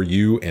ensure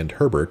you and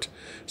Herbert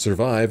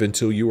survive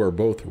until you are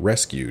both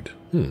rescued.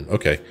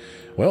 Okay.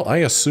 Well, I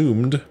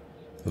assumed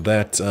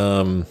that,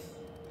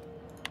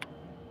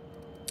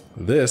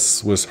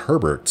 this was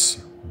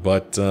Herbert's,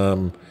 but,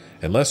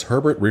 unless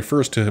Herbert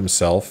refers to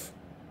himself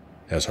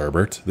as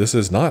Herbert, this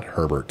is not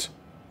Herbert.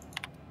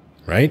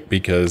 Right?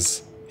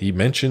 Because he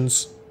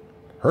mentions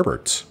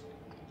Herbert.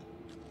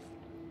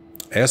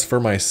 As for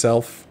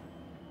myself,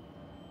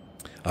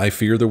 I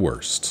fear the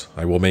worst.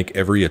 I will make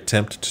every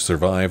attempt to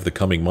survive the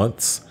coming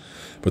months,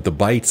 but the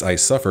bites I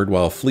suffered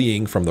while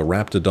fleeing from the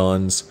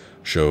Raptidons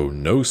show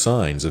no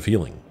signs of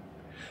healing.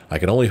 I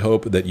can only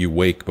hope that you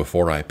wake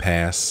before I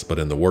pass, but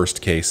in the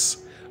worst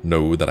case,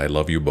 know that I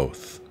love you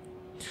both.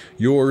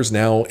 Yours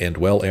now and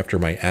well after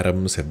my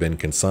atoms have been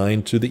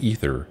consigned to the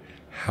ether,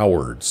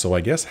 Howard. So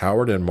I guess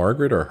Howard and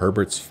Margaret are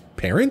Herbert's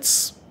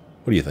parents?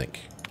 What do you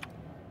think?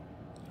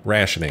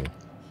 Rationing.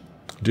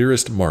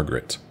 Dearest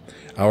Margaret,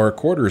 our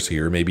quarters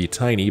here may be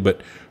tiny,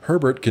 but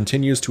Herbert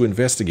continues to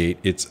investigate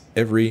its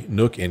every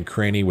nook and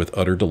cranny with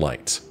utter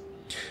delight.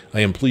 I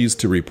am pleased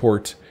to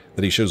report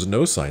that he shows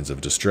no signs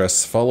of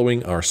distress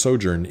following our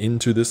sojourn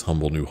into this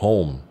humble new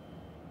home.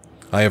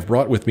 I have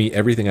brought with me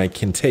everything I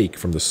can take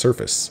from the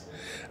surface.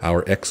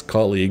 Our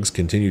ex-colleagues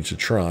continue to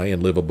try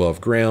and live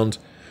above ground,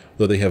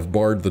 though they have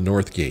barred the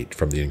north gate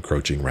from the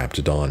encroaching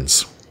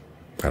Raptidons.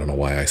 I don't know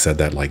why I said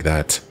that like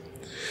that.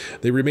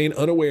 They remain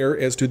unaware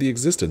as to the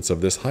existence of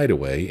this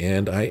hideaway,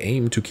 and I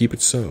aim to keep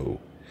it so.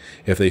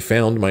 If they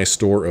found my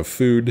store of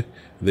food,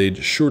 they'd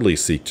surely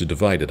seek to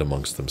divide it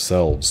amongst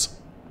themselves.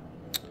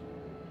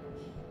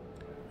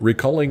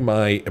 Recalling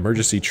my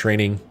emergency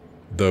training,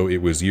 though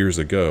it was years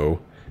ago,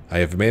 I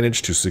have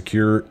managed to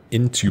secure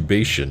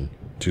intubation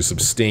to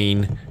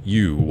sustain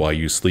you while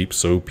you sleep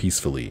so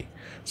peacefully.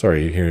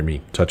 Sorry, you're hearing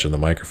me touching the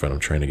microphone. I'm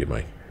trying to get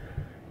my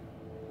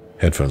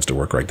headphones to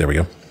work right. There we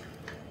go.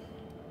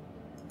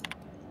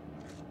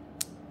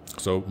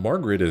 So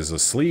Margaret is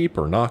asleep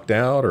or knocked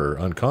out or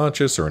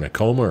unconscious or in a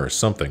coma or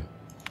something.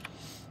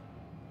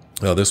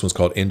 Oh, this one's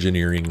called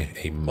Engineering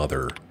a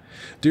Mother.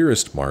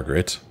 Dearest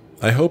Margaret,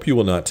 I hope you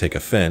will not take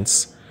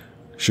offense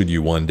should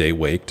you one day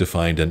wake to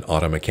find an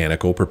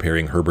automechanical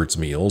preparing Herbert's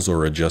meals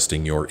or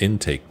adjusting your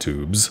intake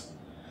tubes.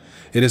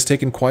 It has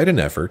taken quite an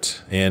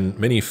effort, and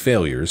many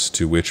failures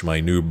to which my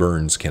new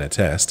burns can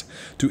attest,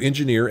 to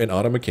engineer an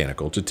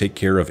automechanical to take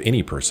care of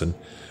any person,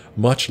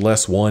 much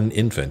less one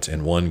infant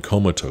and one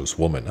comatose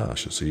woman. Ah,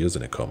 so he is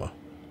in a coma.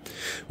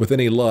 With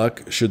any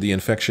luck, should the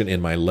infection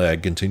in my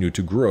leg continue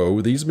to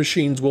grow, these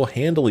machines will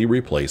handily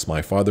replace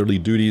my fatherly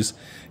duties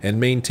and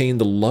maintain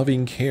the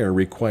loving care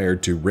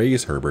required to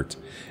raise Herbert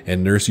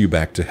and nurse you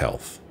back to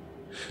health.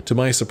 To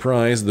my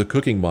surprise, the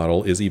cooking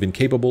model is even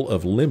capable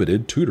of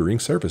limited tutoring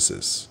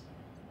services.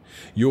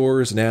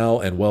 Yours now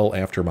and well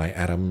after my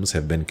atoms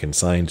have been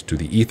consigned to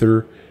the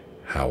ether,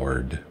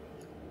 Howard.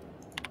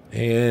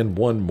 And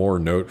one more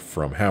note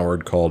from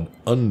Howard called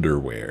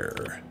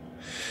Underwear.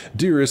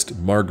 Dearest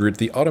Margaret,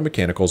 the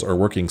automechanicals are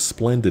working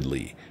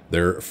splendidly.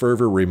 Their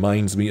fervor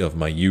reminds me of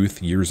my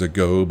youth years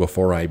ago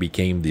before I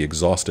became the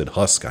exhausted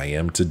husk I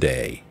am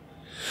today.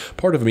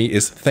 Part of me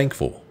is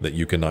thankful that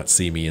you cannot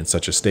see me in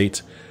such a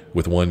state,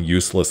 with one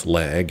useless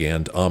leg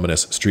and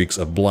ominous streaks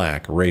of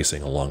black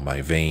racing along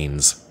my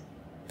veins.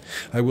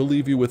 I will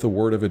leave you with a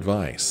word of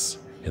advice.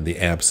 In the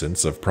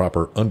absence of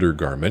proper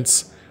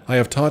undergarments, I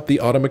have taught the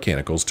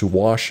automechanicals to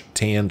wash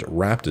tanned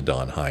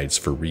raptidon hides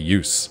for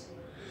reuse.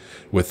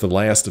 With the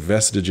last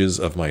vestiges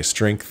of my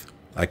strength,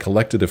 I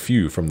collected a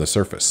few from the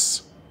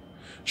surface.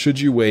 Should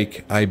you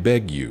wake, I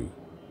beg you,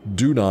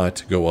 do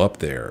not go up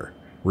there.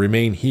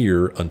 Remain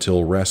here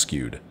until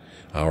rescued.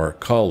 Our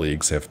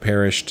colleagues have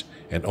perished,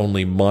 and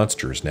only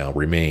monsters now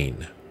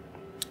remain.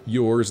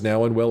 Yours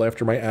now and well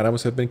after my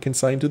atoms have been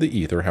consigned to the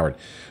ether, Howard.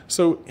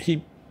 So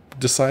he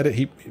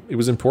decided it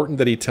was important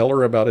that he tell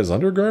her about his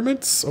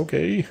undergarments?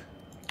 Okay.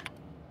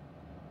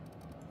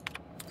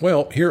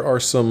 Well, here are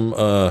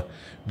some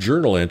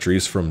journal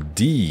entries from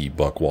D.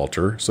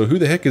 Buckwalter. So who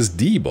the heck is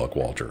D.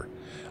 Buckwalter?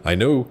 I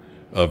know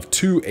of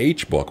two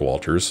H.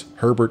 Buckwalters,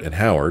 Herbert and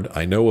Howard.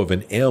 I know of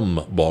an M.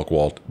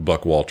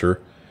 Buckwalter,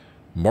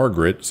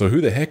 Margaret. So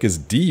who the heck is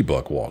D.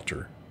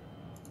 Buckwalter?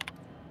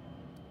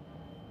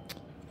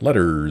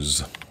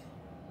 Letters.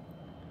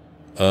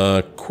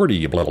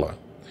 Cordy, blah, blah.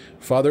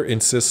 Father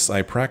insists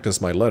I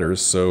practice my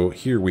letters, so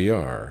here we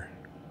are.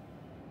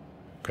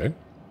 Okay.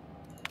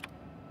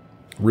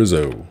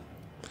 Rizzo.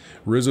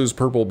 Rizzo's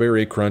Purple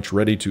Berry Crunch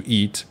ready to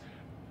eat.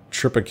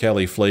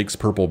 Tripicali Flakes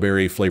Purple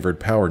Berry Flavored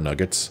Power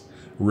Nuggets.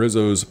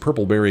 Rizzo's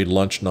Purple Berry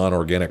Lunch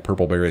Non-Organic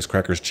Purple Berries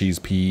Crackers Cheese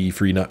Pea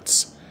Free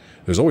Nuts.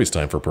 There's always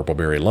time for Purple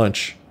Berry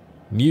Lunch.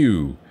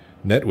 New.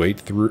 Net weight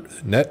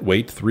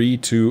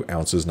 3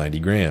 ounces 90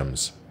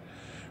 grams.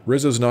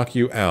 Rizzo's Knock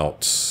You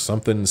Out.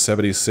 Something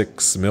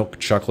 76 milk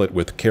chocolate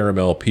with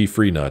caramel pea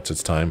free nuts.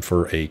 It's time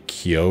for a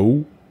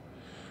Kyo.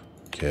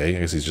 Okay, I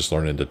guess he's just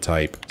learning to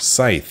type.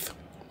 Scythe.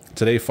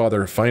 Today,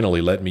 Father finally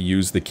let me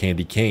use the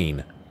candy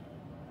cane.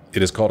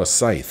 It is called a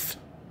scythe.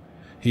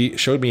 He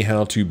showed me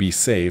how to be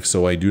safe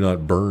so I do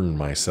not burn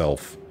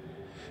myself.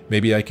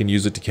 Maybe I can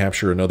use it to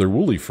capture another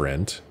woolly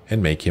friend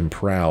and make him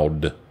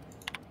proud.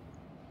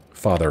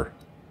 Father.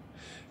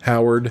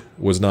 Howard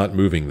was not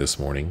moving this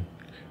morning.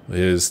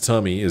 His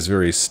tummy is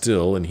very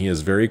still and he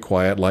is very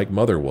quiet like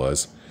Mother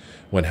was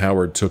when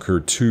Howard took her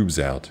tubes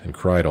out and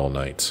cried all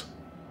night.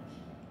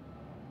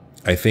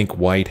 I think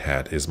White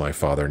Hat is my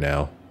father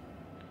now.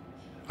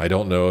 I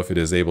don't know if it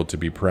is able to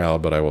be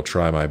proud, but I will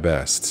try my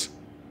best.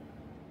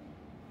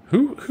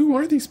 Who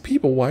are these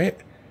people,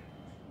 Wyatt?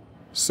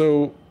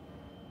 So,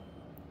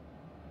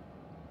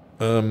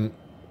 I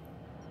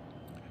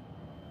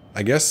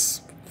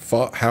guess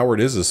Howard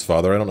is his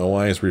father. I don't know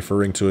why he's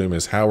referring to him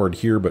as Howard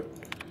here, but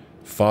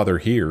Father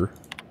here.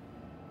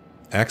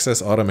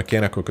 Access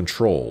automechanical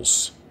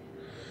controls.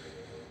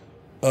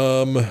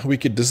 We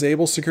could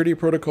disable security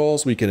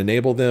protocols. We can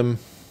enable them.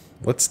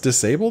 Let's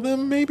disable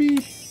them, maybe?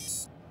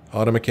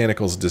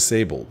 Automechanicals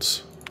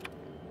disabled.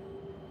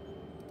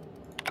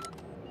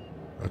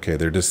 Okay,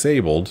 they're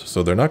disabled,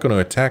 so they're not going to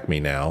attack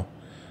me now.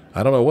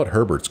 I don't know what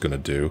Herbert's going to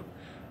do.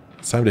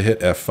 It's time to hit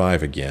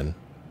F5 again.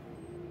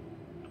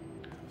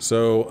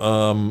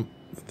 So,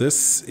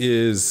 this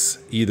is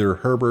either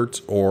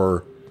Herbert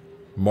or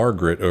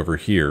Margaret over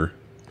here.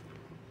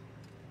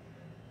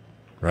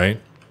 Right?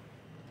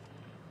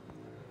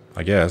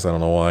 I guess. I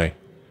don't know why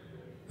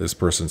this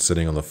person's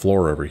sitting on the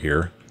floor over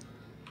here.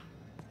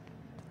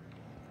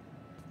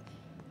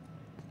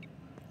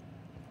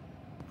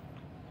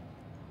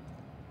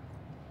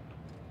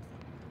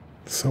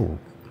 So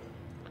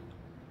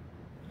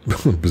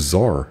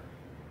bizarre.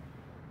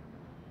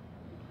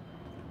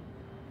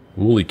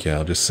 Woolly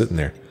cow just sitting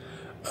there.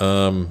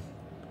 And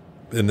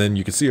then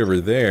you can see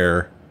over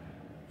there,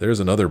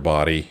 there's another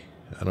body.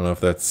 I don't know if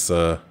that's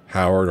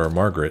Howard or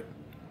Margaret.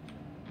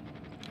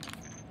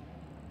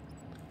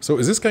 So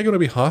is this guy going to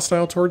be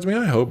hostile towards me?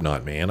 I hope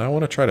not, man. I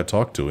want to try to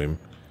talk to him.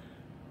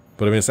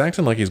 But I mean, it's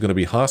acting like he's going to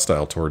be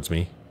hostile towards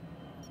me.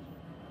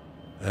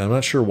 And I'm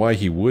not sure why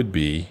he would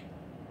be.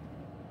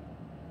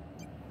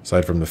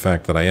 Aside from the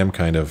fact that I am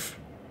kind of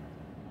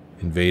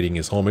invading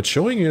his home. It's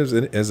showing you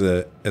as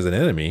an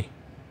enemy.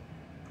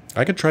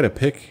 I could try to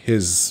pick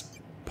his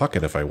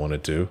pocket if I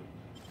wanted to.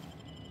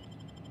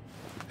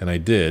 And I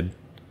did.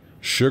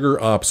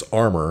 Sugar Ops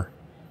Armor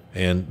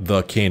and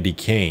the Candy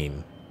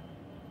Cane.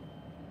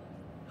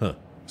 Huh.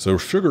 So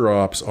Sugar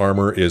Ops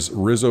Armor is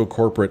Rizzo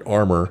Corporate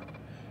Armor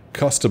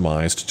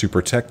customized to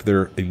protect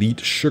their elite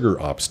sugar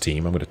ops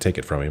team. I'm going to take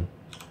it from him.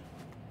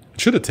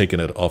 It should have taken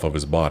it off of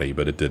his body,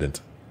 but it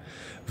didn't.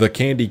 The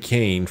Candy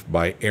Cane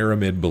by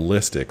Aramid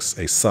Ballistics,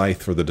 a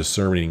scythe for the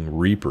discerning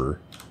Reaper.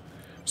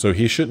 So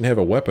he shouldn't have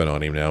a weapon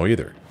on him now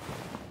either.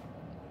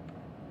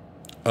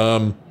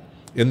 In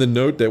the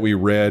note that we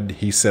read,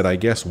 he said, I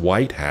guess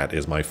White Hat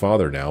is my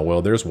father now.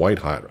 Well, there's White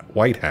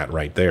Hat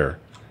right there.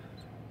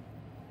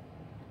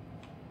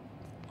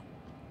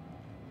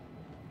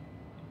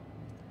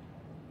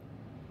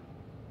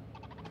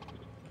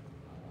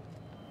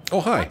 Oh,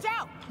 hi.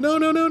 No,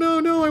 no, no, no,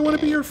 no, I want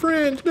to be your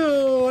friend.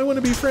 No, I want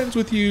to be friends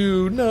with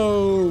you.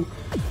 No.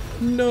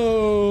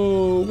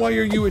 No. Why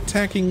are you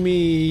attacking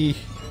me?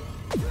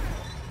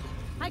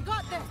 I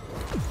got this.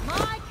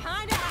 My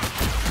kind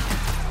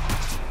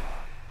of.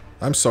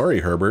 I'm sorry,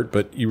 Herbert,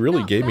 but you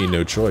really gave me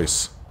no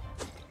choice.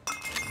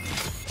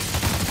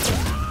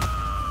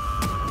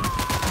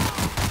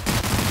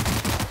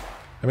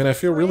 I mean, I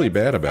feel really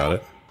bad about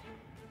it.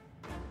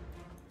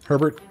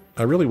 Herbert,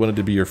 I really wanted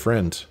to be your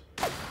friend.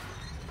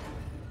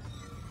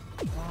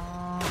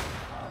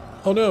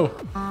 Oh no!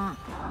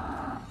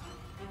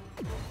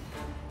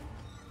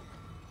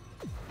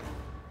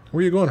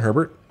 Where are you going,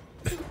 Herbert?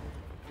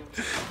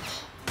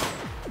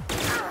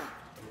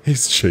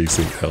 He's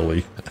chasing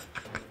Ellie.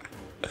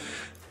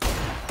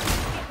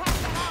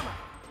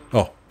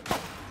 Oh.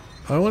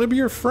 I want to be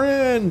your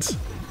friend!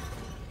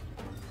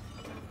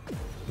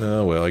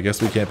 Oh well, I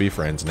guess we can't be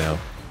friends now.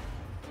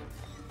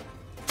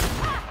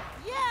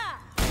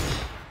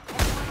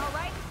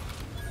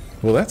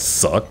 Well, that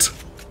sucked.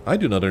 I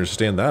do not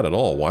understand that at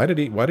all. Why did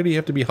he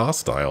have to be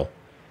hostile?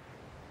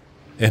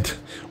 And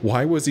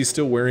why was he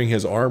still wearing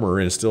his armor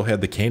and still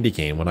had the candy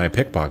cane when I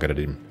pickpocketed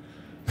him?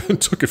 And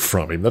took it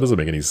from him. That doesn't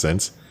make any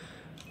sense.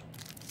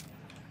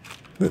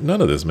 None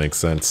of this makes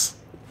sense.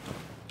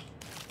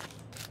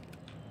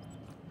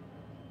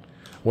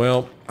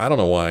 Well, I don't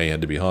know why he had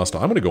to be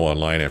hostile. I'm going to go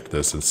online after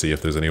this and see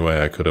if there's any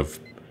way I could have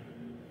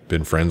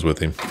been friends with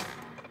him.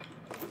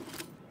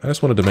 I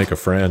just wanted to make a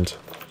friend.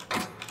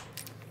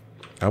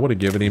 I would have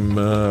given him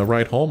a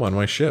ride home on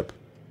my ship.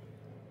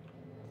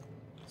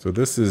 So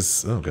this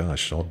is... oh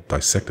gosh, all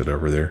dissected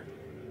over there.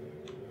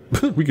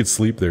 We could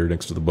sleep there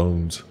next to the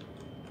bones.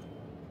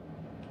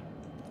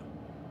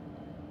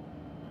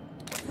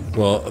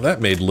 Well,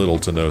 that made little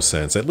to no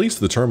sense. At least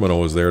the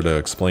terminal was there to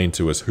explain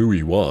to us who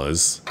he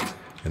was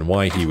and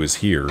why he was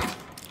here.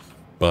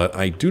 But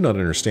I do not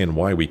understand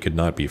why we could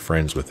not be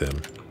friends with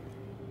him.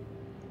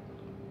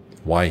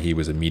 Why he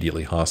was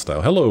immediately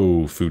hostile.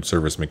 Hello, food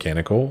service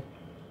mechanical.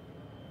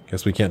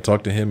 Guess we can't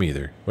talk to him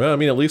either. Well, I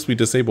mean, at least we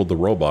disabled the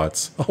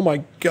robots. Oh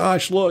my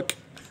gosh, look!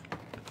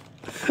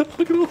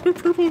 Look at all the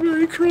purple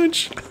berry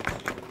crunch!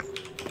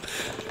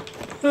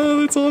 Oh,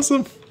 that's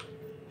awesome!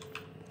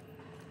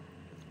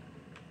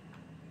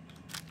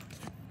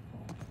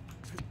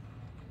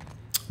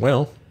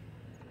 Well,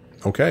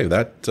 okay,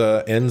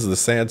 that ends the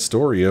sad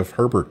story of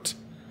Herbert,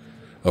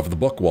 of the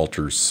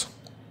Buckwalters.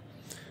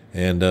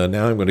 And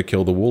now I'm going to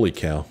kill the woolly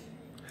cow.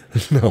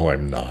 No,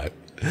 I'm not.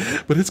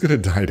 But it's going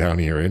to die down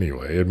here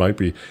anyway. It might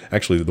be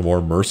actually the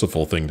more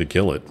merciful thing to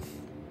kill it.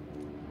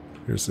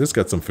 It's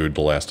got some food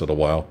to last it a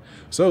while.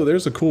 So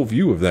there's a cool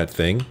view of that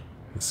thing.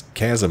 This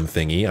chasm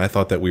thingy. I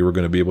thought that we were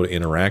going to be able to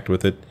interact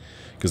with it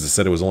because it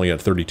said it was only at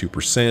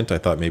 32%. I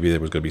thought maybe there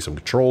was going to be some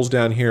controls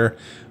down here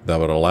that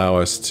would allow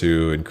us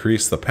to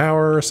increase the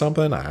power or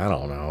something. I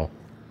don't know.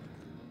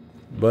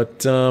 But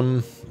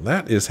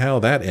that is how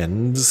that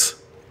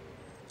ends.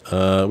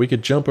 We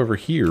could jump over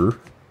here.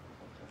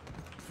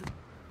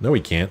 No, we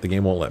can't. The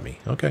game won't let me.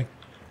 Okay.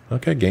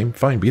 Okay, game.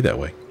 Fine, be that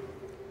way.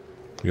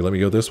 You let me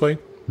go this way?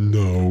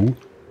 No.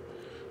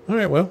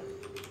 Alright, well.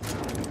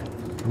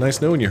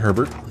 Nice knowing you,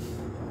 Herbert.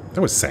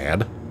 That was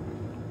sad.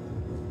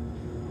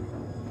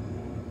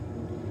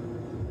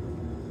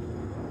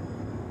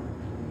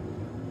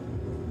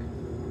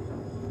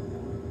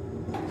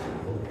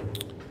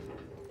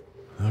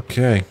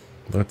 Okay.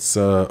 Let's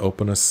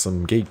open us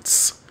some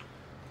gates.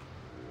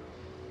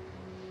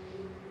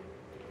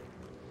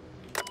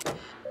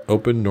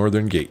 Open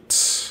northern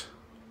gates.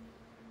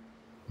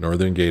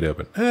 Northern gate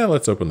open.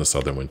 Let's open the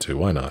southern one too.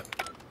 Why not?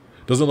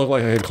 Doesn't look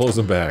like I can close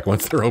them back.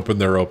 Once they're open,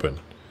 they're open.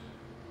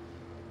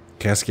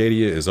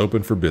 Cascadia is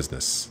open for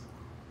business.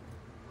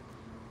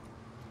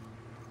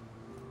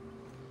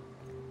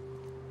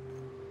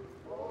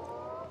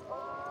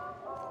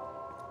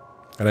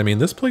 And I mean,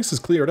 this place is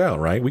cleared out,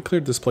 right? We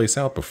cleared this place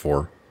out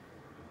before.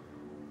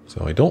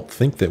 So I don't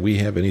think that we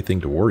have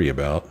anything to worry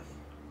about.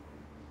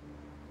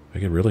 We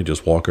could really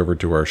just walk over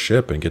to our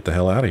ship and get the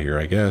hell out of here,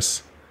 I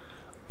guess.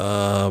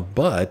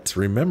 But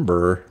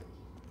remember,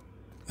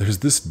 there's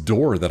this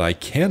door that I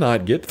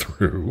cannot get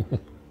through.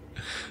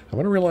 I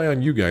want to rely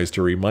on you guys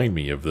to remind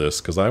me of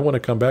this, because I want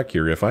to come back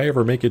here. If I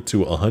ever make it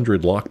to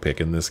 100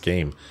 lockpick in this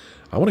game,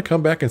 I want to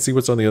come back and see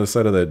what's on the other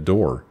side of that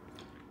door.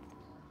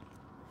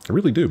 I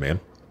really do,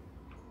 man.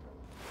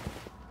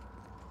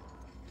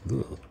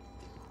 Ugh.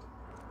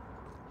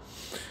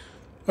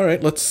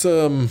 Alright, let's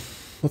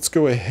let's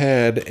go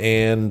ahead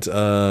and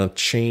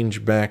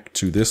change back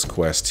to this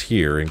quest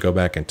here and go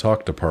back and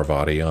talk to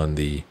Parvati on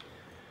the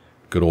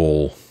good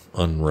old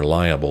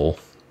Unreliable.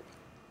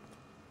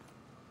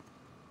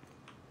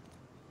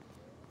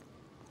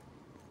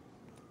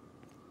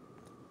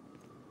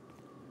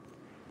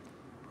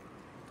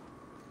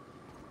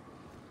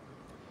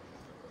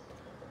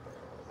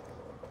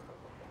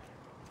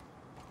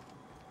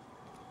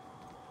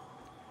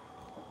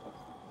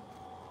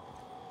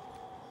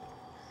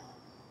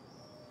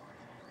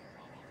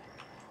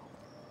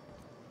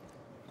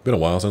 Been a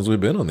while since we've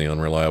been on the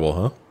Unreliable,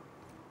 huh?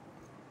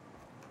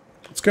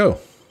 Let's go.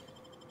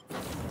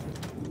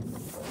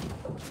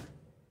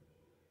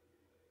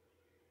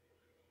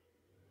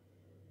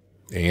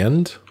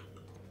 And?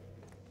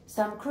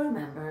 Some crew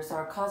members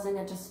are causing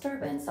a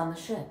disturbance on the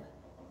ship.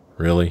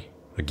 Really?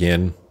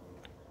 Again?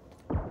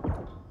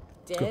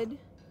 Dead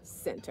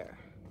center.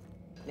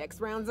 Next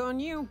round's on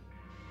you.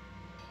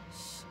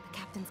 Shh, the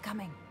captain's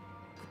coming.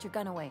 Put your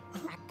gun away.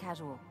 Act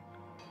casual.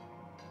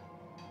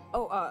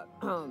 Oh,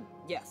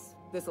 yes.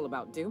 This'll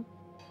about do.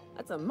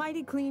 That's a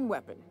mighty clean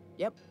weapon.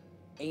 Yep.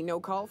 Ain't no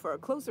call for a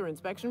closer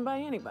inspection by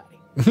anybody.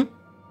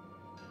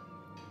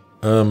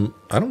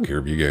 I don't care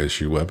if you guys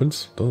shoot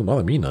weapons. Doesn't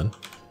bother me none.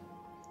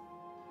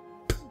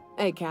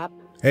 Hey, Cap.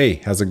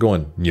 Hey, how's it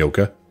going,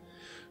 Nyoka?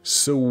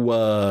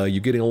 So, you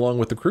getting along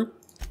with the crew?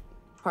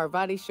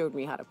 Parvati showed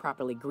me how to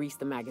properly grease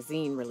the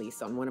magazine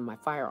release on one of my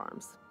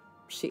firearms.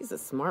 She's a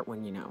smart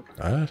one, you know.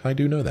 I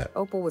do know that.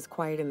 Opal was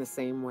quiet in the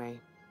same way.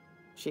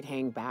 She'd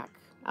hang back,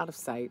 out of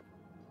sight,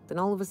 then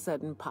all of a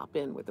sudden pop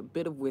in with a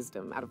bit of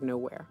wisdom out of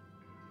nowhere.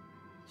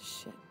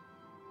 Shit.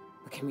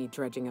 Look at me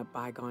dredging up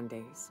bygone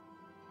days.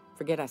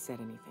 Forget I said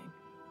anything.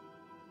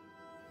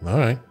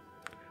 Alright.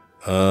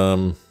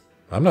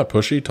 I'm not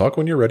pushy. Talk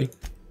when you're ready.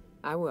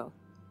 I will.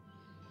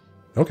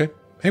 Okay.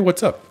 Hey,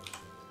 what's up?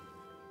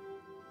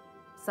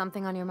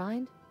 Something on your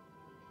mind?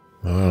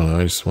 I don't know.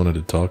 I just wanted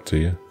to talk to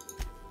you.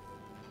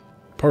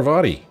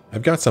 Parvati,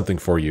 I've got something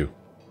for you.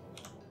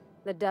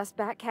 The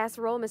dustbat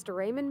casserole Mr.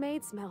 Raymond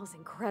made smells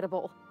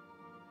incredible.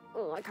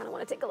 Oh, I kind of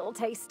want to take a little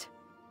taste.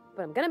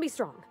 But I'm gonna be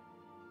strong.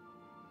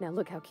 Now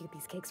look how cute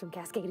these cakes from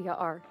Cascadia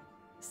are.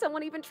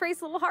 Someone even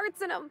traced little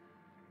hearts in them.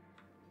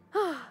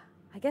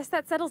 I guess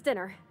that settles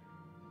dinner.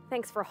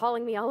 Thanks for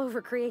hauling me all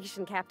over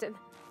creation, Captain.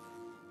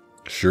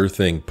 Sure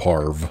thing,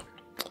 Parv.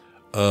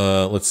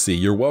 Let's see.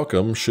 You're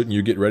welcome. Shouldn't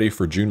you get ready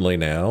for Junlei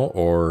now?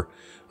 Or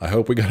I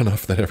hope we got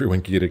enough that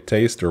everyone can get a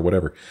taste or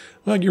whatever.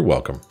 Well, you're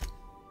welcome.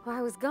 Well,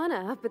 I was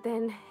gonna, but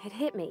then it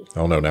hit me.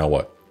 Oh no, now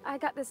what? I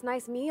got this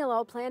nice meal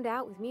all planned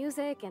out with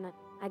music, and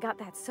I got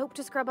that soap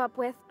to scrub up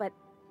with, but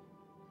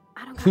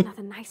I don't got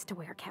nothing nice to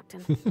wear,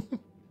 Captain.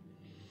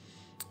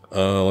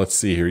 Let's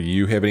see here.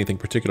 You have anything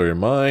particular in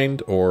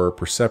mind or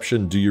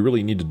perception? Do you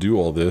really need to do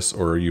all this,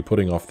 or are you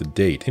putting off the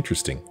date?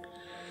 Interesting.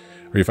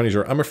 Are you funny,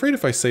 sure? I'm afraid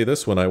if I say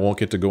this one, I won't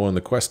get to go on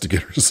the quest to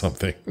get her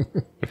something.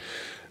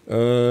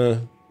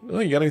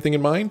 Well, you got anything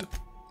in mind?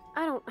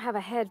 I don't have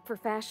a head for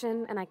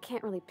fashion, and I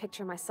can't really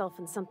picture myself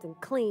in something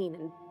clean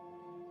and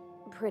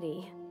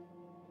pretty.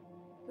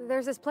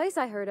 There's this place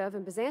I heard of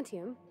in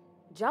Byzantium,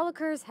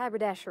 Jolicoeur's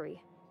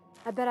Haberdashery.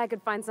 I bet I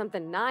could find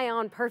something nigh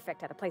on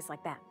perfect at a place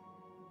like that.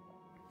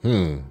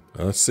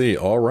 Let's see.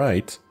 All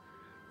right.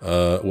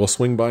 We'll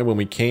swing by when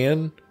we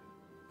can,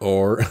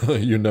 or,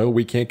 you know,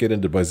 we can't get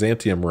into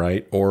Byzantium,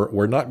 right? Or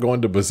we're not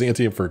going to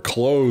Byzantium for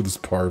clothes,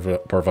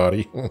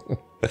 Parvati. I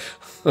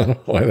don't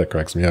know why that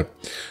cracks me up.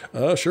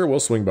 Sure,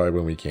 we'll swing by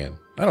when we can.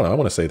 I don't know. I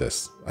want to say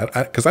this.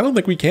 Because I don't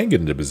think we can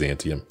get into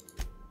Byzantium.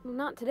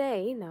 Not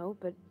today, no,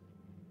 but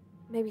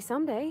maybe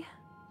someday.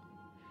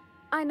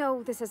 I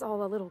know this is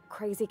all a little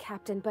crazy,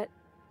 Captain, but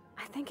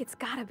I think it's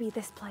gotta be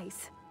this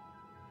place.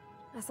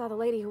 I saw the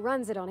lady who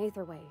runs it on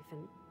Aetherwave,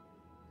 and,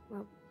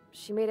 well,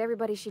 she made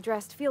everybody she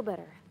dressed feel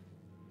better.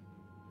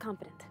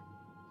 Confident.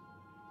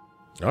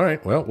 All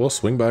right, well, we'll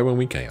swing by when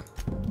we can.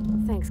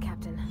 Thanks,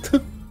 Captain.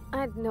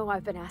 I know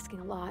I've been asking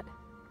a lot,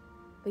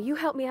 but you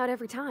help me out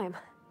every time.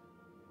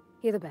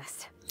 You're the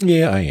best.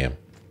 Yeah, I am.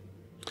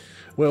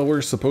 Well,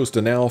 we're supposed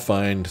to now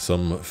find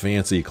some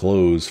fancy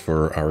clothes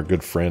for our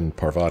good friend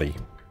Parvati.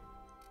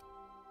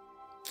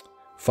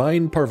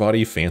 Find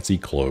Parvati fancy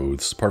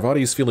clothes.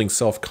 Parvati's feeling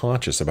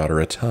self-conscious about her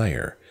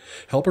attire.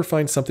 Help her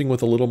find something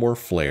with a little more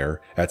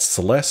flair at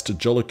Celeste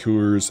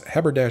Jolicoeur's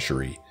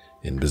Haberdashery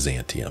in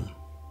Byzantium.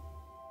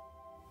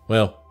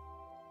 Well,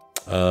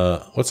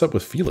 what's up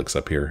with Felix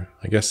up here?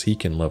 I guess he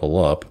can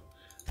level up.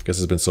 I guess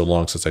it's been so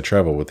long since I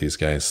traveled with these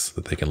guys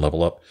that they can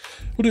level up.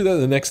 We'll do that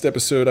in the next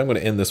episode. I'm going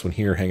to end this one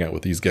here, hang out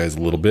with these guys a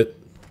little bit.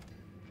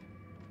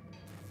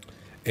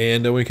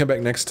 And when we come back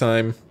next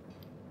time,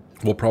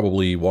 we'll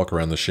probably walk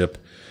around the ship,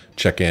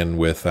 check in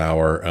with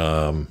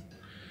our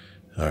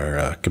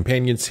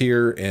companions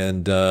here,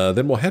 and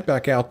then we'll head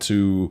back out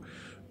to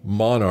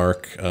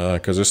Monarch,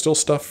 because there's still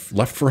stuff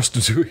left for us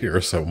to do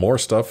here. So more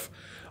stuff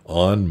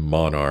on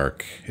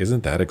Monarch.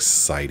 Isn't that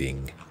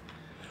exciting?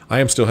 I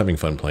am still having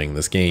fun playing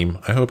this game.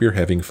 I hope you're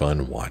having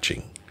fun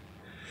watching.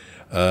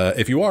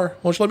 If you are,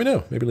 why don't you let me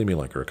know? Maybe leave me a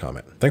like or a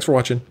comment. Thanks for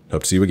watching.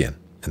 Hope to see you again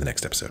in the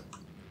next episode.